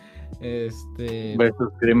 Ves tu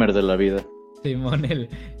screamer de la vida. Simón,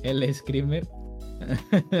 el screamer.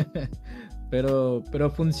 pero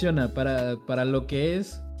funciona para lo que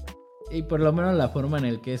es, y por lo menos la forma en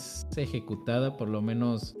el que es ejecutada, por lo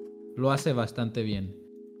menos lo hace bastante bien.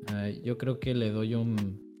 Yo creo que le doy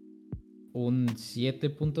un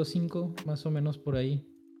 7.5 más o menos por ahí.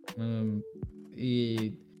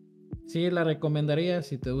 Y sí, la recomendaría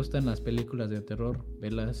si te gustan las películas de terror,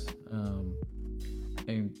 velas.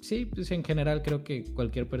 Sí, pues en general creo que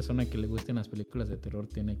cualquier persona que le gusten las películas de terror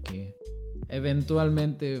tiene que,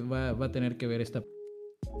 eventualmente va a tener que ver esta.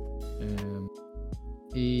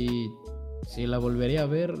 Y si la volvería a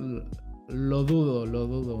ver, lo dudo.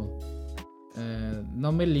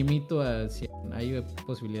 No me limito a si hay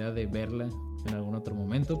posibilidad de verla en algún otro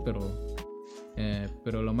momento,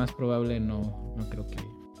 pero lo más probable no creo que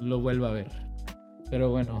lo vuelva a ver. Pero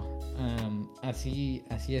bueno, así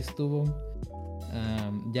estuvo.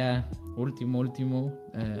 Ya último,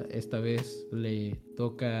 esta vez le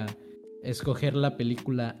toca escoger la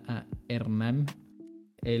película a Hernán.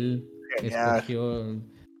 Él escogió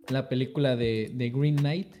la película de Green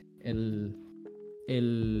Knight,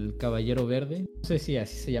 el Caballero Verde. No sé si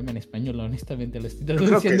así se llama en español, honestamente lo estoy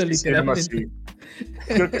traduciendo literalmente.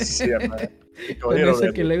 Creo que sí se llama. Con eso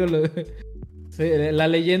Verde. Que luego sí, la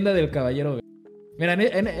leyenda del Caballero Verde. Mira,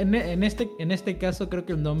 en este caso creo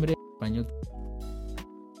que el nombre en español.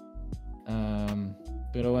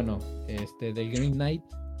 Pero bueno, del Green Knight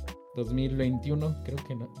 2021, creo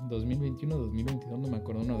que no, 2021, 2022, no me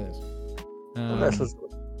acuerdo, uno de esos.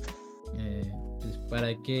 Pues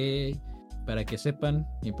para que sepan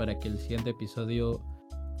y para que el siguiente episodio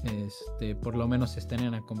por lo menos estén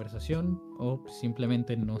en la conversación o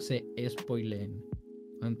simplemente no se spoileen.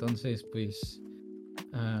 Entonces, pues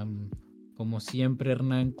como siempre,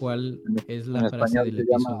 Hernán, ¿cuál es la frase del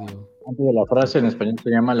episodio? Antes de la frase, en español se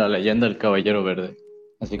llama La leyenda del Caballero Verde.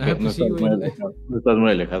 Así que pues no estás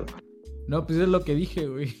muy alejado. No, pues es lo que dije,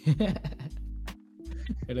 güey.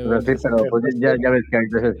 Pero bueno, sí, pero pues ya ves que hay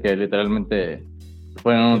veces que literalmente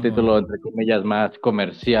ponen un título entre comillas más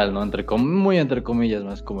comercial, ¿no? Muy entre comillas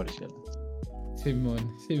más comercial.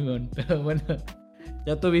 Simón. Pero bueno,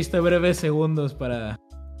 ya tuviste breves segundos para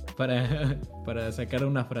sacar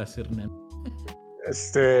una frase, Hernán.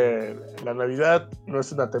 La Navidad no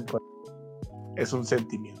es una temporada, es un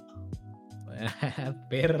sentimiento.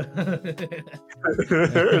 Perro.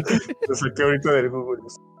 Lo saqué ahorita del Google.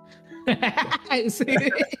 Sí.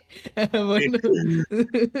 Bueno.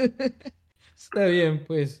 Está bien,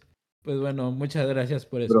 pues bueno, muchas gracias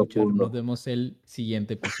por escuchar. Nos vemos el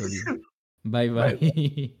siguiente episodio.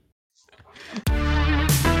 Bye.